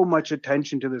so much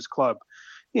attention to this club.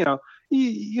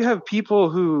 You have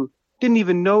people who didn't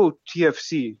even know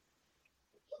TFC,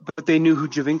 but they knew who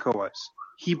Giovinco was.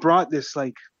 He brought this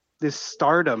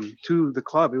stardom to the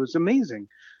club. It was amazing.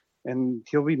 And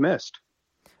he'll be missed.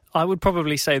 I would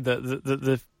probably say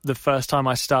that the first time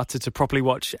I started to properly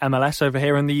watch MLS over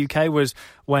here in the UK was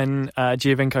when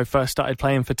Giovinco first started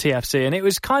playing for TFC, and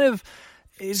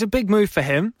it's a big move for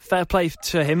him. Fair play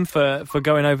to him for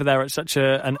going over there at such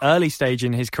an early stage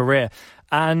in his career,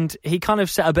 and he kind of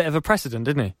set a bit of a precedent,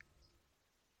 didn't he?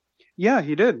 Yeah,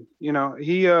 he did.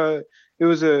 It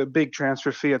was a big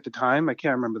transfer fee at the time. I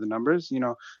can't remember the numbers.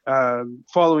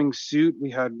 Following suit, we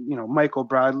had Michael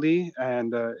Bradley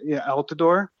and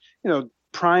Altidore.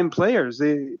 Prime players.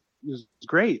 It was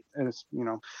great, and it's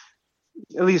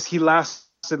at least he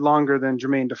lasted longer than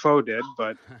Jermaine Defoe did,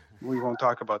 but we won't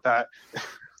talk about that.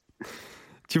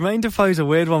 Jermaine Defoe's a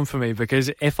weird one for me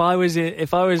because if I was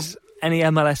any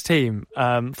MLS team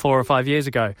 4 or 5 years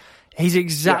ago, he's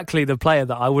exactly the player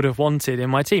that I would have wanted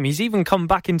in my team. He's even come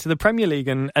back into the Premier League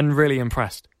and really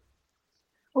impressed.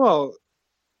 Well,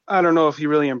 I don't know if he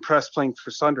really impressed playing for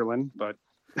Sunderland, but.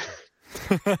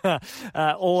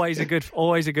 Always a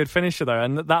good finisher though,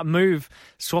 and that move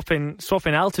swapping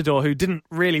Altidore, who didn't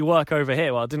really work over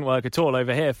here, didn't work at all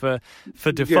over here for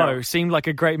Defoe, seemed like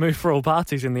a great move for all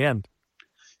parties in the end.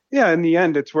 Yeah, in the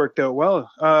end, it's worked out well.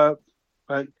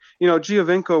 But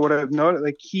Giovinco, what I've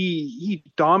noted, he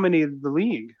dominated the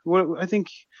league. I think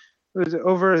it was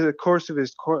over the course of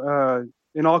his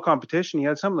in all competition, he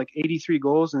had something like 83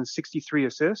 goals and 63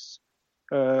 assists.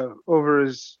 Over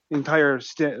his entire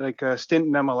stint in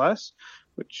MLS,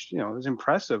 which is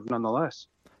impressive nonetheless.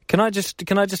 Can I just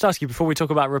ask you before we talk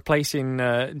about replacing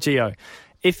Gio?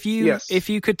 If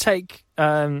you could take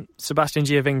Sebastian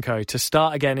Giovinco to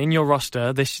start again in your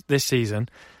roster this season,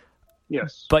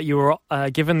 yes, but you were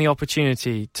given the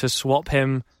opportunity to swap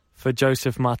him for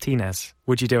Josef Martinez,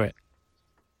 would you do it?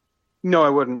 No, I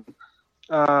wouldn't.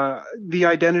 The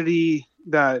identity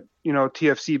that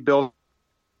TFC built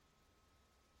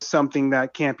is something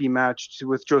that can't be matched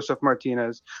with Josef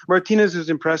Martinez. Martinez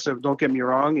is impressive, don't get me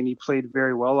wrong, and he played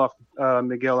very well off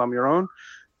Miguel Almiron,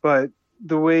 but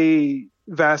the way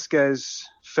Vasquez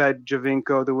fed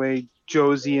Giovinco, the way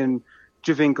Josie and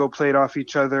Giovinco played off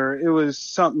each other, it was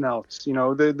something else.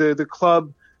 The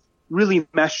club really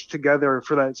meshed together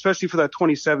for that, especially for that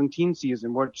 2017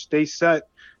 season, which they set,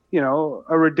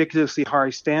 a ridiculously high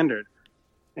standard.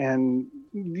 And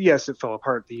yes, it fell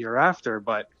apart the year after,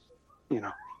 but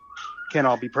can't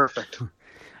all be perfect.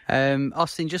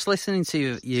 Austin, just listening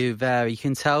to you there, you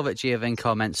can tell that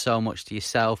Giovinco meant so much to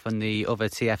yourself and the other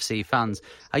TFC fans.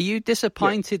 Are you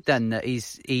disappointed then that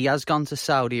he has gone to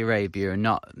Saudi Arabia and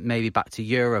not maybe back to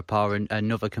Europe or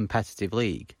another competitive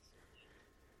league?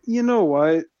 You know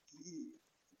what?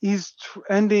 He's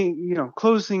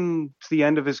closing to the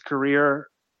end of his career.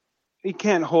 He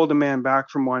can't hold a man back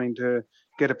from wanting to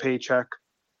get a paycheck.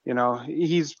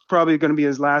 He's probably going to be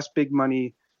his last big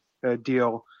money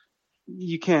deal.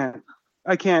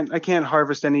 I can't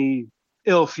harvest any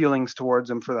ill feelings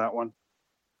towards him for that one.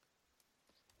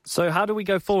 So how do we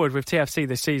go forward with TFC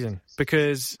this season?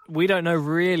 Because we don't know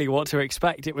really what to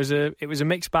expect. It was a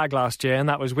mixed bag last year, and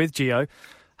that was with Gio.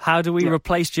 How do we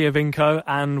replace Giovinco,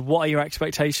 and what are your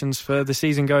expectations for the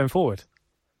season going forward?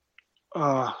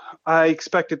 I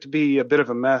expect it to be a bit of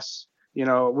a mess. We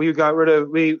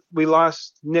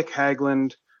lost Nick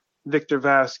Hagland, Victor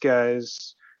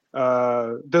Vasquez.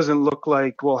 Doesn't look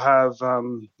like we'll have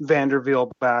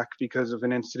Vanderveel back because of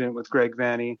an incident with Greg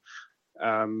Vanney.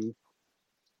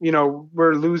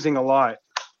 We're losing a lot,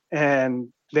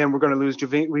 and then we're going to lose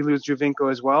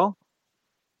Giovinco as well.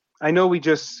 I know we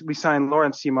signed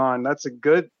Lawrence Simon. That's a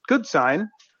good sign.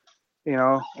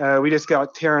 We just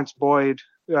got Terrence Boyd.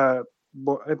 I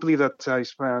believe that's how you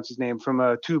pronounce his name,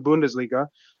 from 2 Bundesliga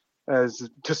as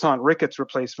Toussaint Ricketts'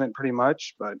 replacement, pretty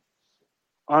much. But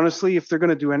honestly, if they're going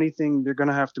to do anything, they're going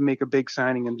to have to make a big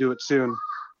signing and do it soon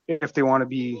if they want to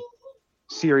be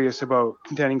serious about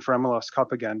contending for MLS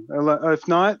Cup again. If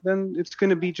not, then it's going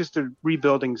to be just a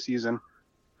rebuilding season.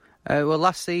 Well,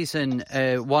 last season,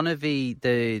 one of the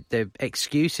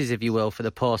excuses, if you will, for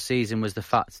the poor season was the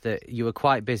fact that you were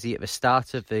quite busy at the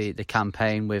start of the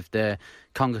campaign with the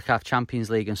CONCACAF Champions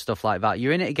League and stuff like that.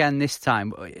 You're in it again this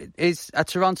time. Is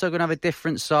Toronto going to have a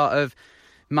different sort of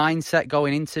mindset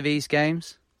going into these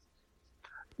games?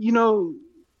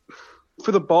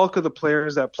 For the bulk of the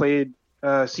players that played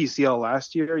CCL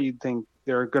last year, you'd think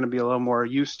they're going to be a little more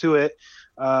used to it.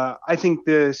 I think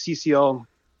the CCL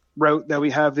route that we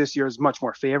have this year is much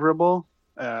more favorable.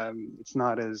 It's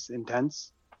not as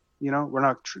intense. We're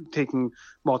not taking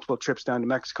multiple trips down to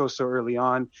Mexico so early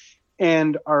on,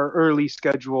 and our early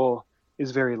schedule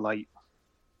is very light.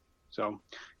 So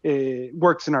it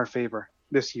works in our favor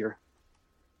this year.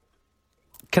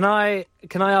 Can I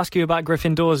ask you about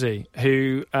Griffin Dorsey,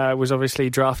 who was obviously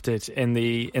drafted in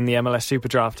the MLS Super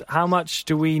Draft? How much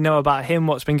do we know about him?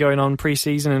 What's been going on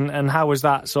pre-season, and how was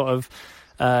that sort of?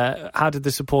 How did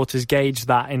the supporters gauge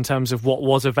that in terms of what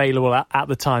was available at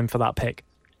the time for that pick?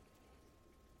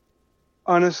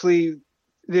 Honestly,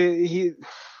 there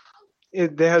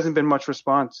hasn't been much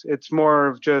response. It's more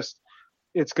of just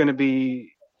it's going to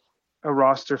be a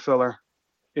roster filler.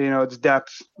 It's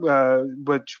depth,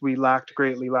 which we lacked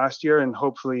greatly last year, and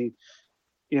hopefully,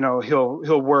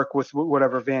 he'll work with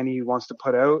whatever Vanney wants to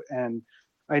put out. And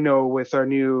I know with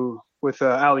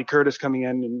Ali Curtis coming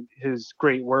in and his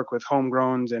great work with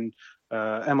homegrowns and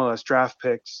MLS draft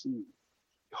picks,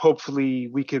 hopefully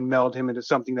we can meld him into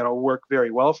something that'll work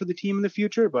very well for the team in the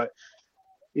future. But,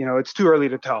 it's too early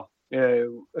to tell,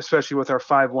 especially with our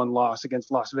 5-1 loss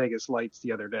against Las Vegas Lights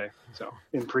the other day. So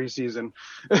in preseason,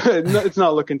 it's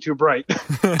not looking too bright.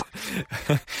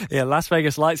 Yeah, Las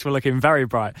Vegas Lights were looking very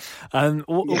bright.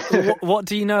 What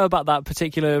do you know about that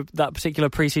particular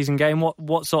preseason game?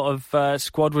 What sort of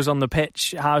squad was on the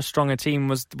pitch? How strong a team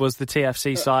was the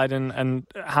TFC side, and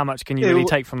how much can you really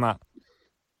take from that?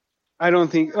 I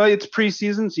don't think it's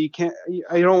preseason, so you can't.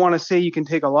 I don't want to say you can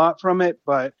take a lot from it,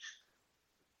 but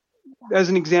as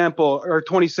an example, our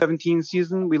 2017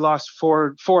 season, we lost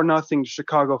 4-0 to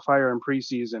Chicago Fire in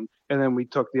preseason, and then we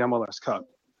took the MLS Cup.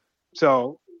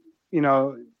 So,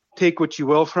 take what you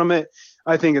will from it.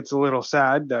 I think it's a little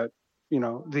sad that,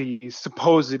 the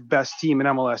supposed best team in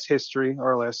MLS history,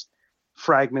 or at least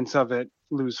fragments of it,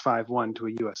 lose 5-1 to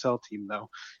a USL team,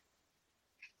 though.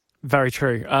 Very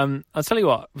true. I'll tell you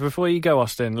what. Before you go,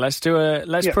 Austin, let's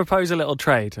propose a little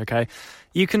trade. Okay,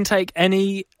 you can take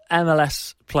any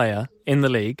MLS player in the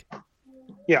league,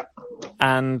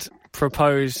 and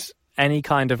propose any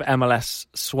kind of MLS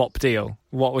swap deal.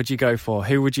 What would you go for?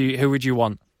 Who would you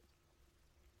want?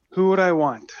 Who would I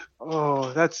want?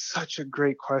 Oh, that's such a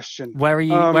great question. Where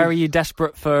are you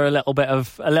desperate for a little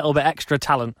bit extra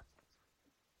talent?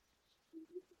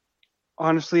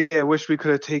 Honestly, I wish we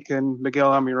could have taken Miguel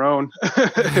Almiron.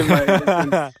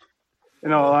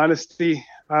 In all honesty,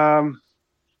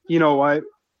 you know what?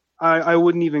 I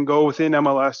wouldn't even go within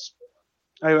MLS.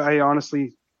 I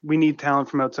honestly, we need talent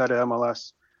from outside of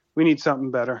MLS. We need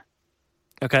something better.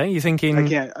 Okay, you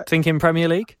thinking Premier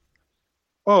League?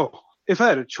 Oh, if I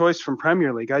had a choice from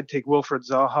Premier League, I'd take Wilfred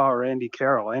Zaha or Andy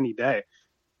Carroll any day.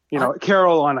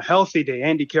 Carroll on a healthy day,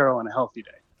 Andy Carroll on a healthy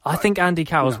day. I think Andy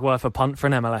Carroll's worth a punt for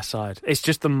an MLS side. It's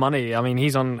just the money. I mean,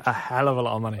 he's on a hell of a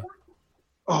lot of money.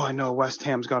 Oh, I know. West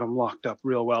Ham's got him locked up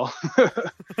real well.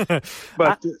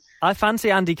 But I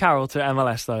fancy Andy Carroll to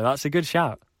MLS, though. That's a good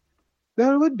shout.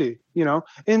 That would be,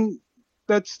 and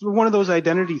that's one of those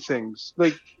identity things.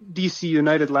 Like DC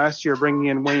United last year bringing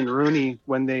in Wayne Rooney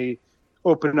when they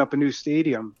opened up a new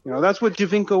stadium. That's what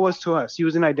Giovinco was to us. He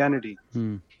was an identity.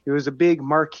 It was a big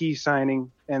marquee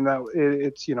signing, and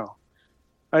it's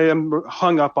I am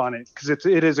hung up on it because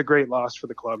it is a great loss for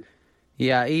the club.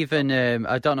 Yeah, even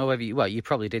I don't know whether you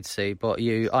probably did see, but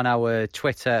you on our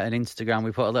Twitter and Instagram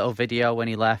we put a little video when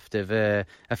he left of a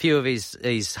few of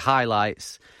his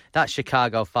highlights. That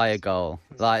Chicago Fire goal,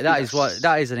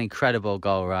 that is an incredible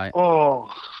goal, right? Oh,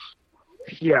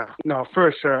 yeah, no,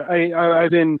 for sure.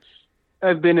 I've been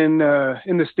in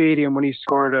the stadium when he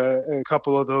scored a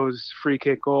couple of those free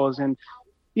kick goals, and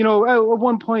at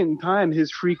one point in time,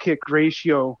 his free kick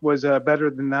ratio was better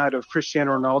than that of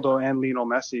Cristiano Ronaldo and Lionel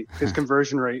Messi. His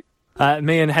conversion rate.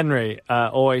 Me and Henry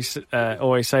always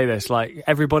say this. Like,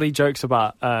 everybody jokes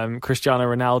about Cristiano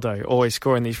Ronaldo always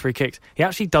scoring these free kicks. He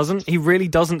actually doesn't. He really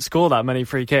doesn't score that many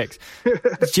free kicks.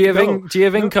 Giovinco,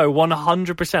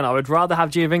 100%. I would rather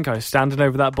have Giovinco standing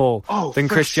over that ball than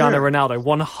Cristiano Ronaldo.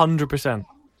 100%.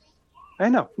 I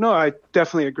know. No, I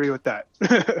definitely agree with that.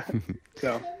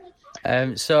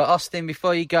 So, Austin,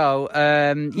 before you go,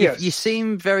 yes. You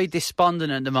seem very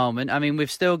despondent at the moment. I mean, we've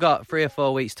still got 3 or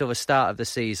 4 weeks till the start of the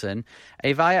season.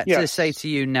 If I had to say to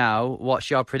you now,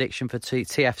 what's your prediction for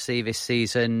TFC this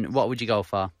season, what would you go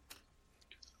for?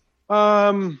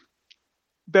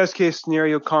 Best case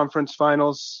scenario, conference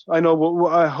finals. I know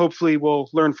hopefully we'll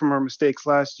learn from our mistakes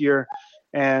last year,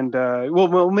 and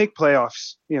we'll make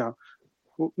playoffs.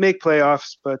 We'll make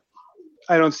playoffs, but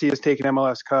I don't see us taking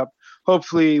MLS Cup.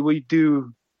 Hopefully we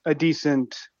do a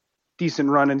decent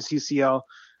run in CCL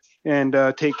and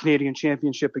take Canadian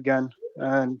Championship again.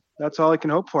 And that's all I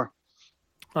can hope for.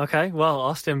 Okay, well,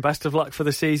 Austin, best of luck for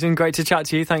the season. Great to chat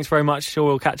to you. Thanks very much. Sure,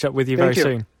 we'll catch up with you very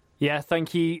soon. Yeah,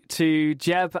 thank you to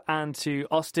Jeb and to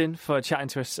Austin for chatting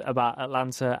to us about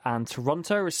Atlanta and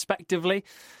Toronto, respectively.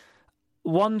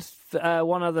 One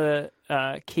other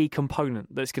key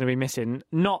component that's going to be missing,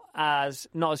 not as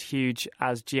huge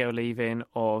as Gio leaving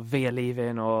or Villa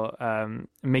leaving or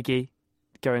Miggy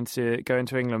going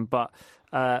to England, but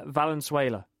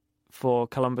Valenzuela for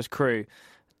Columbus Crew,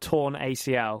 torn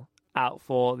ACL, out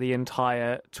for the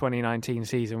entire 2019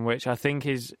 season, which I think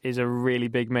is a really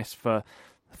big miss for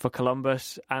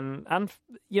Columbus and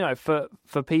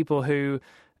for people who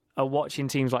are watching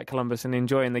teams like Columbus and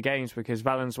enjoying the games, because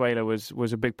Valenzuela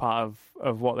was a big part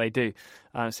of what they do.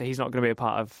 So he's not going to be a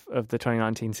part of the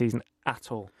 2019 season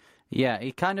at all. Yeah,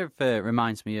 he kind of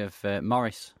reminds me of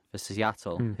Morris for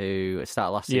Seattle, who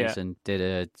started last season,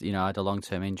 had a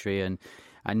long-term injury, and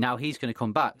now he's going to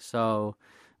come back. So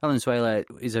Valenzuela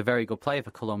is a very good player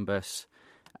for Columbus.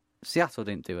 Seattle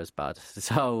didn't do as bad,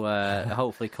 so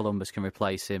hopefully Columbus can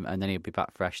replace him, and then he'll be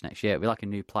back fresh next year. It'll be like a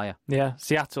new player. Yeah,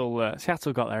 Seattle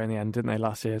got there in the end, didn't they,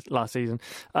 last season?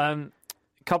 A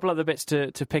couple other bits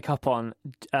to pick up on.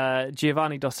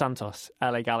 Giovanni Dos Santos,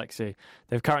 LA Galaxy.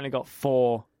 They've currently got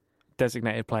 4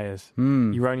 designated players.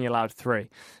 You're only allowed 3.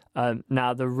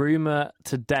 Now, the rumour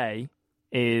today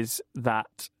is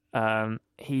that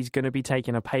he's going to be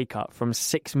taking a pay cut from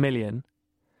 $6 million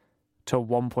to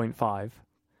 1.5.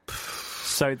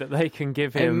 So that they can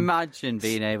give him... Imagine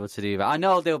being able to do that. I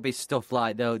know there'll be stuff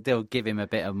like they'll give him a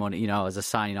bit of money, as a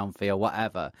signing on fee or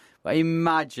whatever. But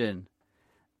imagine,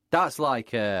 that's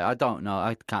like, I don't know,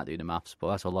 I can't do the maths,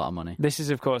 but that's a lot of money. This is,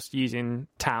 of course, using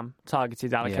TAM,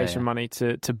 targeted allocation money,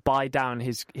 to buy down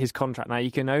his contract. Now,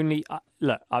 you can only...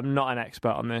 look, I'm not an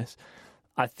expert on this.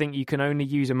 I think you can only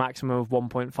use a maximum of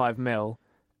 1.5 mil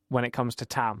when it comes to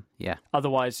TAM. Yeah.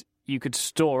 Otherwise, you could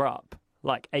store up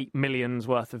like 8 million's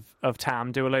worth of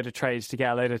TAM, do a load of trades to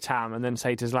get a load of TAM, and then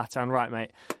say to Zlatan, right,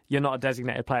 mate, you're not a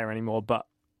designated player anymore, but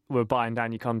we're buying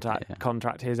down your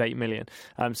contract. Here's 8 million.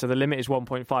 So the limit is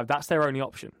 1.5. That's their only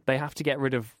option. They have to get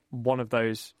rid of one of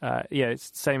those. It's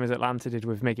the same as Atlanta did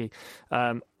with Miggy.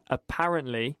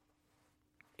 Apparently,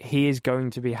 he is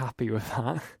going to be happy with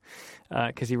that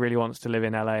because he really wants to live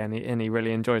in LA and he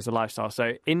really enjoys the lifestyle.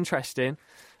 So interesting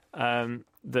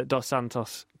that Dos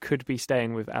Santos could be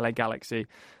staying with LA Galaxy,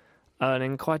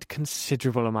 earning quite a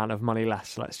considerable amount of money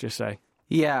less, let's just say.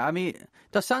 Yeah, I mean,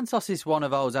 Dos Santos is one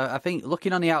of those. I think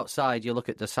looking on the outside, you look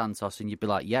at Dos Santos and you'd be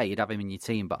like, yeah, you'd have him in your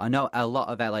team. But I know a lot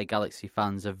of LA Galaxy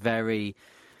fans are very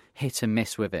hit and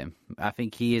miss with him. I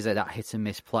think he is that hit and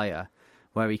miss player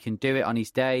where he can do it on his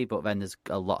day, but then there's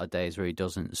a lot of days where he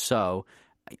doesn't. So,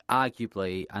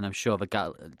 arguably, and I'm sure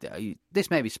this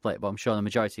may be split, but I'm sure the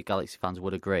majority of Galaxy fans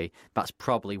would agree, that's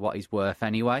probably what he's worth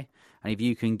anyway. And if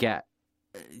you can get,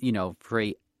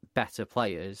 3 better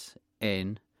players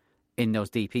in those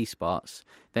DP spots,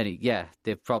 then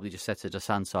they've probably just said to Dos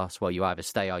Santos, well, you either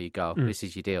stay or you go. This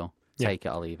is your deal. Take it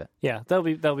or leave it. Yeah, they'll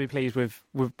be pleased with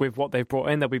what they've brought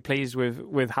in. They'll be pleased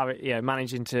with how it,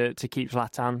 managing to keep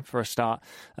Zlatan for a start.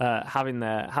 Having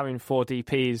 4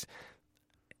 DPs,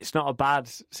 it's not a bad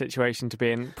situation to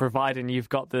be in, providing you've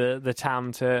got the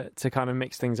TAM to kind of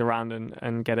mix things around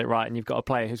and get it right, and you've got a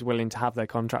player who's willing to have their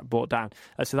contract brought down.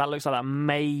 So that looks like that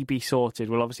may be sorted.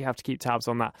 We'll obviously have to keep tabs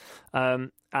on that.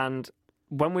 And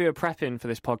when we were prepping for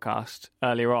this podcast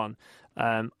earlier on,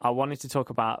 I wanted to talk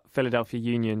about Philadelphia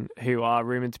Union, who are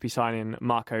rumoured to be signing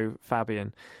Marco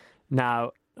Fabian.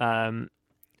 Now,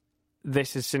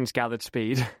 this has since gathered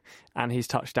speed, and he's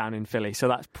touched down in Philly, so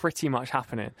that's pretty much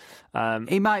happening.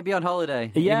 He might be on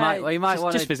holiday. Yeah, he might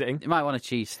just visiting. He might want a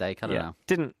cheesesteak. I don't know.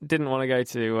 Didn't want to go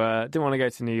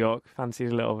to New York. Fancied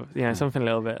a little, something a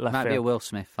little bit left. Might be a Will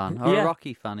Smith fan or a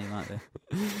Rocky fan. He might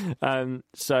be.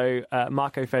 So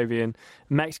Marco Fabian,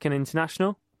 Mexican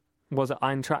international, was at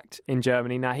Eintracht in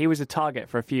Germany. Now, he was a target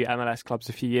for a few MLS clubs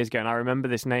a few years ago, and I remember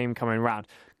this name coming around.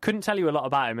 Couldn't tell you a lot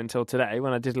about him until today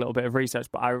when I did a little bit of research,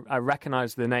 but I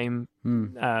recognised the name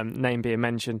being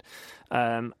mentioned.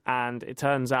 And it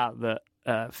turns out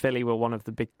that Philly were one of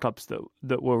the big clubs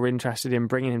that were interested in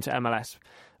bringing him to MLS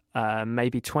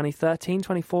maybe 2013,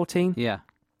 2014. Yeah.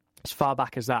 As far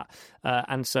back as that.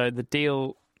 And so the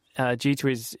deal... due to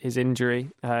his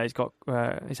injury,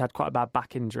 he's had quite a bad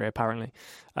back injury apparently.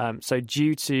 So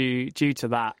due to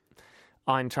that,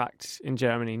 Eintracht in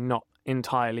Germany not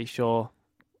entirely sure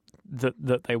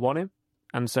that they want him,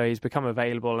 and so he's become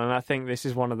available. And I think this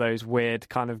is one of those weird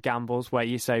kind of gambles where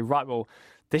you say, right, well,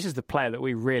 this is the player that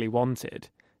we really wanted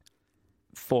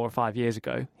 4 or 5 years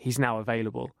ago. He's now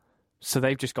available. So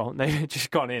they've just gone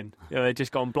in. They've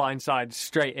just gone blindside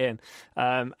straight in,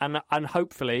 and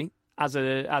hopefully, as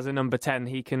a number 10,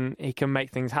 he can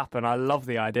make things happen. I love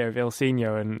the idea of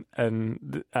Ilsinho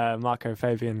and Marco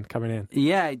Fabian coming in.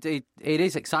 Yeah, it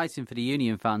is exciting for the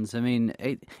Union fans. I mean,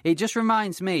 it just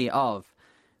reminds me of,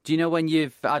 do you know when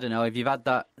if you've had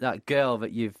that girl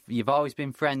that you've always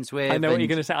been friends with? I know what you're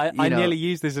going to say. I nearly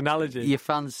used this analogy. You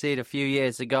fancied a few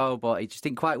years ago, but it just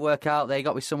didn't quite work out. They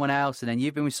got with someone else, and then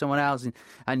you've been with someone else,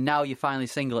 and now you're finally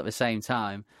single at the same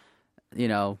time.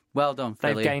 Well done,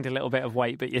 Philly. They've gained a little bit of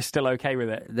weight, but you're still okay with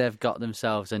it. They've got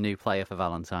themselves a new player for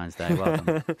Valentine's Day. Well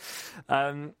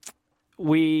done.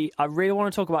 I really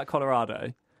want to talk about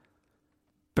Colorado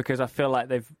because I feel like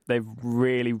they've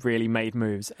really, really made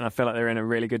moves, and I feel like they're in a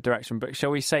really good direction. But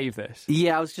shall we save this?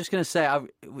 Yeah, I was just going to say,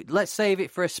 let's save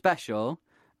it for a special.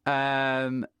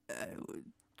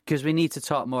 Because we need to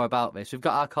talk more about this. We've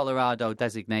got our Colorado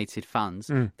designated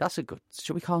fans. That's a good...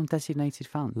 Should we call them designated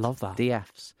fans? Love that.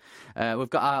 DFs. We've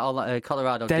got our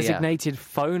Colorado designated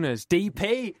phoners.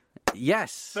 DP.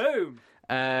 Yes. Boom.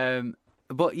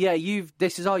 But yeah,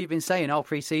 this is all you've been saying all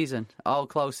pre-season, all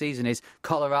close season is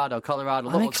Colorado. Look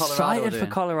I'm excited for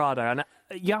Colorado, and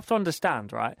you have to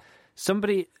understand, right?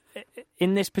 Somebody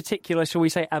in this particular, shall we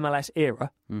say, MLS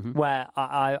era, where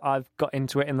I've got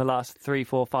into it in the last 3,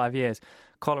 4, 5 years.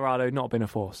 Colorado not been a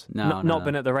force, not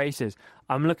been at the races.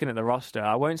 I'm looking at the roster.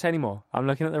 I won't say any more. I'm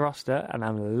looking at the roster, and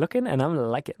I'm looking, and I'm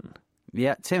liking.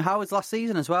 Yeah, Tim Howard's last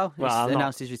season as well. He's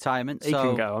announced his retirement. He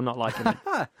can go. I'm not liking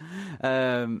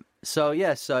it. So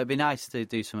it'd be nice to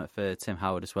do something for Tim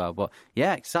Howard as well. But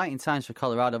yeah, exciting times for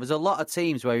Colorado. There's a lot of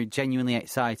teams where we're genuinely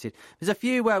excited. There's a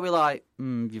few where we're like,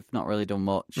 you've not really done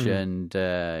much, and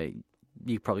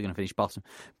you're probably going to finish bottom.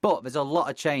 But there's a lot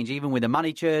of change, even with the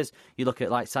managers. You look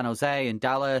at like San Jose and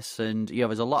Dallas, and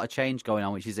there's a lot of change going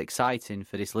on, which is exciting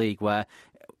for this league, where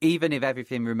even if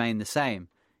everything remained the same,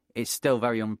 it's still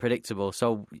very unpredictable.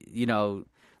 So,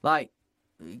 like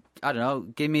I don't know,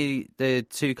 give me the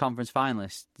 2 conference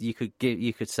finalists. You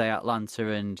could say Atlanta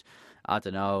and, I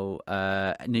don't know,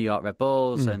 New York Red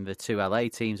Bulls and the 2 LA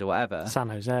teams or whatever. San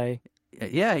Jose.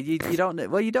 Yeah, you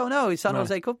don't. Well, you don't know. San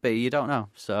Jose could be. You don't know.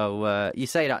 So you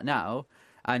say that now,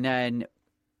 and then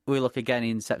we look again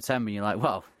in September, and you're like,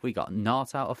 well, we got 0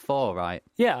 out of 4, right?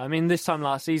 Yeah, I mean, this time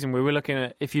last season, we were looking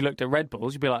at, if you looked at Red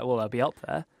Bulls, you'd be like, well, they'll be up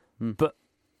there. But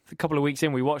a couple of weeks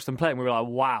in, we watched them play, and we were like,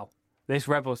 wow, this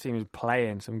Red Bulls team is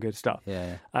playing some good stuff.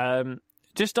 Yeah.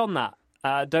 Just on that,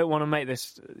 I don't want to make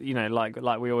this,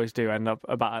 like we always do, end up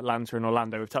about Atlanta and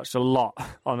Orlando. We've touched a lot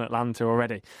on Atlanta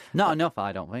already. Not enough,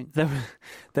 I don't think. There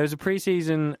was a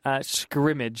pre-season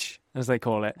scrimmage, as they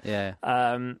call it,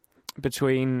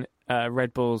 between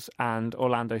Red Bulls and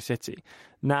Orlando City.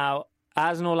 Now,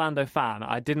 as an Orlando fan,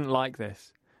 I didn't like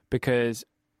this because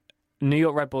New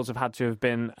York Red Bulls have had to have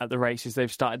been at the races.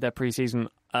 They've started their pre-season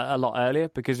a lot earlier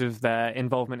because of their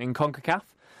involvement in CONCACAF.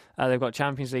 They've got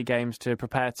Champions League games to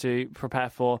prepare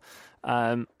for,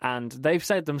 and they've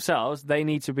said themselves they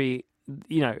need to be,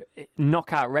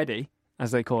 knockout ready,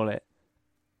 as they call it,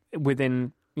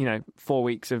 within 4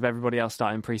 weeks of everybody else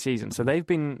starting pre-season. So they've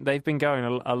been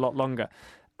going a lot longer,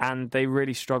 and they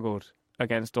really struggled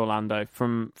against Orlando.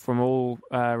 From all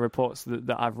reports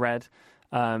that I've read,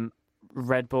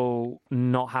 Red Bull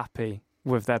not happy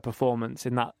with their performance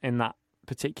in that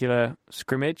particular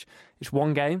scrimmage. It's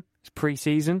one game. It's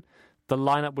pre-season. The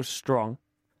lineup was strong,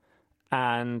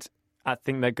 and I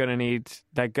think they're going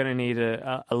to need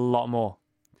a lot more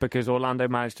because Orlando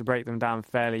managed to break them down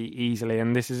fairly easily,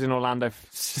 and this is an Orlando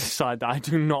side that I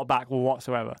do not back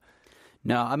whatsoever.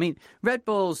 No, I mean, Red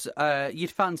Bulls, you'd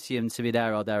fancy them to be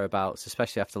there or thereabouts,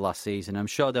 especially after last season. I'm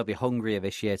sure they'll be hungrier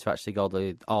this year to actually go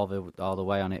all the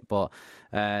way on it. But,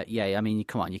 I mean,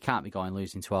 come on, you can't be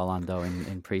losing to Orlando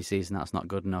in pre-season. That's not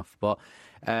good enough. But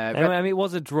I mean, it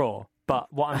was a draw.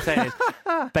 But what I'm saying is,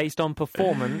 based on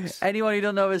performance... Anyone who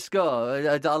don't know the score,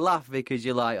 I laugh because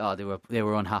you're like, oh, they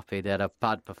were unhappy. They had a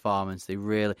bad performance. It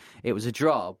was a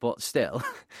draw, but still.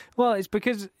 Well, it's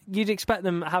because you'd expect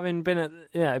them, having been at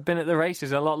the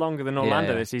races a lot longer than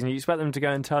Orlando this season, you expect them to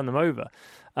go and turn them over.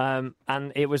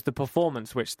 And it was the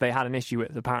performance which they had an issue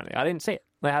with, apparently. I didn't see it.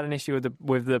 They had an issue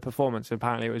with the performance.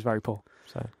 Apparently, it was very poor.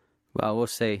 So... Well, we'll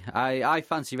see. I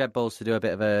fancy Red Bulls to do a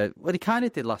bit of a... Well, they kind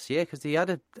of did last year because they had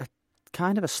a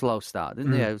kind of a slow start,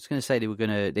 didn't they? I was going to say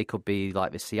they could be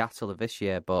like the Seattle of this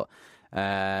year, but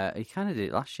he kind of did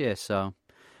it last year. So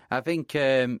I think,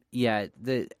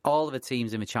 all of the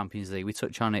teams in the Champions League, we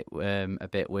touch on it a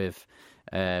bit with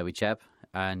Jeb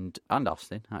and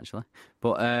Austin, actually.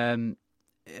 But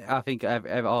I think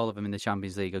all of them in the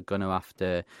Champions League are going to have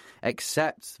to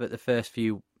accept that the first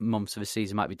few months of the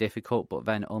season might be difficult, but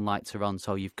then unlike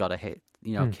Toronto, you've got to hit,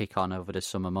 kick on over the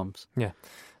summer months. Yeah.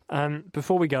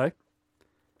 Before we go,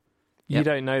 you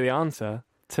don't know the answer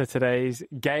to today's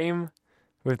game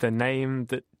with the name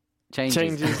that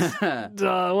changes.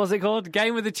 What's it called?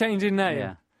 Game with the changing name.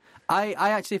 Yeah. I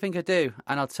actually think I do,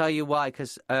 and I'll tell you why,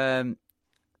 because...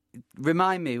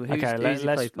 remind me who's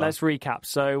let's recap.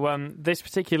 So this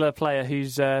particular player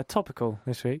who's topical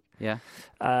this week,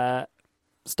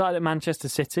 started at Manchester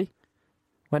City,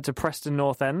 went to Preston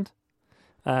North End,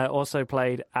 also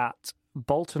played at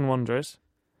Bolton Wanderers,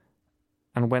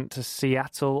 and went to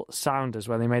Seattle Sounders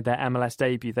where they made their MLS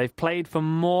debut. They've played for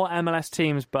more MLS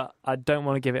teams, but I don't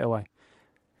want to give it away.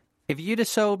 If you'd have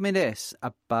sold me this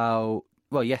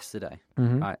yesterday,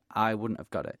 right, I wouldn't have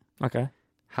got it. Okay.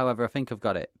 However, I think I've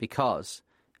got it because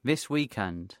this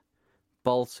weekend,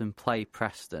 Bolton play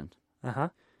Preston,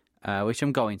 which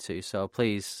I'm going to, so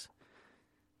please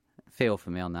feel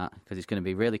for me on that because it's going to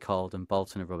be really cold and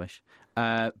Bolton are rubbish.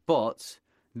 But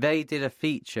they did a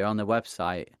feature on their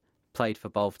website, played for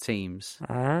both teams,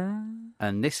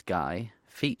 and this guy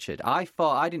featured. I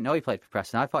didn't know he played for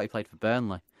Preston. I thought he played for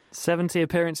Burnley. 70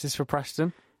 appearances for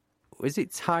Preston. Is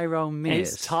it Tyrone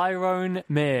Mears? It's Tyrone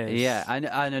Mears. Yeah, and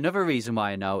another reason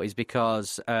why I know is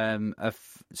because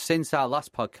since our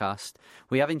last podcast,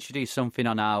 we have introduced something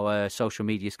on our social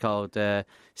medias called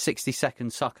 60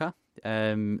 Second Soccer.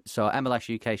 So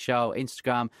MLS UK Show,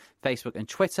 Instagram, Facebook and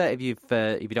Twitter if you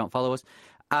don't follow us.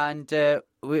 And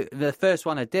the first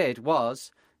one I did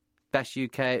was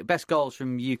best goals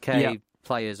from UK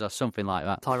players or something like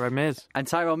that. Tyrone Mears. And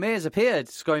Tyrone Mears appeared,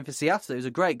 scoring for Seattle. It was a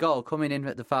great goal, coming in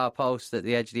at the far post at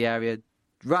the edge of the area,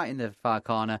 right in the far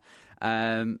corner.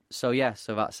 So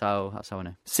that's how I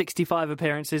know. 65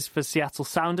 appearances for Seattle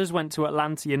Sounders, went to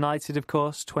Atlanta United, of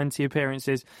course, 20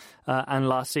 appearances, and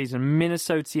last season,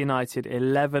 Minnesota United,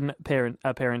 11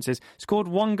 appearances, scored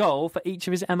 1 goal for each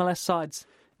of his MLS sides.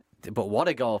 But what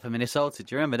a goal for Minnesota.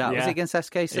 Do you remember that? Yeah. Was it against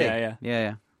SKC?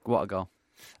 Yeah. What a goal.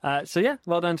 So yeah,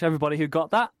 well done to everybody who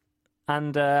got that.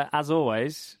 And as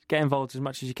always, get involved as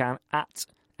much as you can at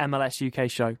MLS UK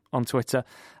Show on Twitter.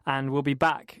 And we'll be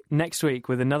back next week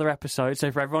with another episode.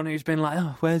 So for everyone who's been like,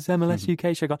 oh, where's MLS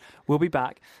UK Show gone? We'll be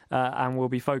back and we'll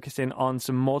be focusing on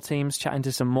some more teams, chatting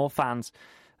to some more fans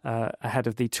ahead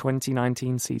of the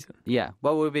 2019 season. Yeah,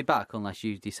 well, we'll be back unless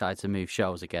you decide to move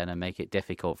shows again and make it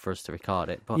difficult for us to record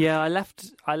it. But yeah, I left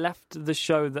the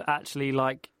show that actually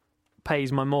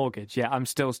pays my mortgage. Yeah, I'm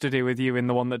still studio with you in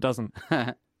the one that doesn't.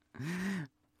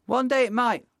 One day it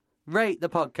might. Rate the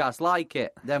podcast, like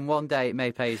it, then one day it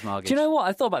may pay his mortgage. Do you know what?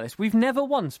 I thought about this. We've never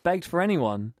once begged for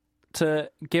anyone to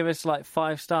give us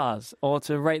 5 stars or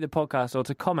to rate the podcast or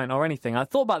to comment or anything. I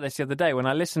thought about this the other day when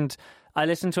I listened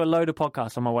to a load of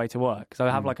podcasts on my way to work. So I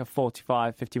have a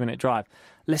 45, 50-minute drive.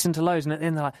 Listen to loads, and at the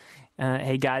end they're like,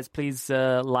 hey guys, please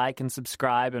like and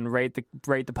subscribe and rate the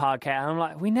podcast. And I'm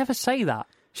like, we never say that.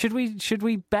 Should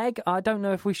we beg? I don't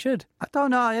know if we should. I don't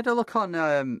know. I had a look on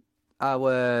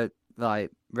our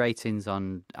ratings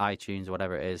on iTunes or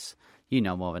whatever it is. You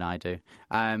know more than I do.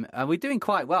 And we're doing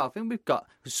quite well. I think we've got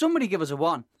somebody give us a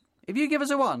 1. If you give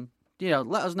us a 1,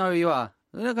 let us know who you are.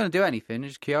 We're not going to do anything. We're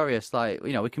just curious.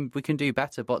 We can do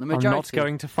better. But the majority, I'm not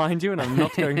going to find you, and I'm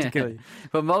not going to kill you.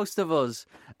 But most of us,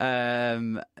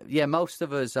 most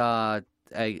of us are.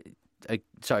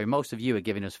 Most of you are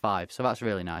giving us 5, so that's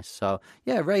really nice. So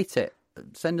yeah, rate it.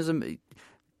 Send us I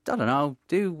don't know.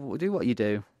 Do what you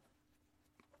do.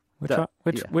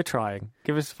 We're trying.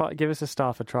 Give us a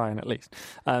star for trying at least.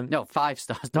 No, 5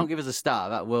 stars. Don't give us a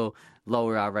star. That will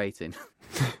lower our rating.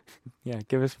 Yeah,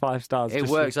 give us 5 stars. It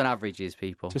works on averages,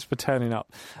 people. Just for turning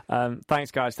up. Thanks,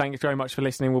 guys. Thanks very much for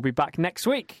listening. We'll be back next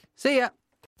week. See ya.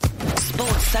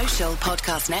 Sports Social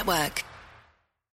Podcast Network.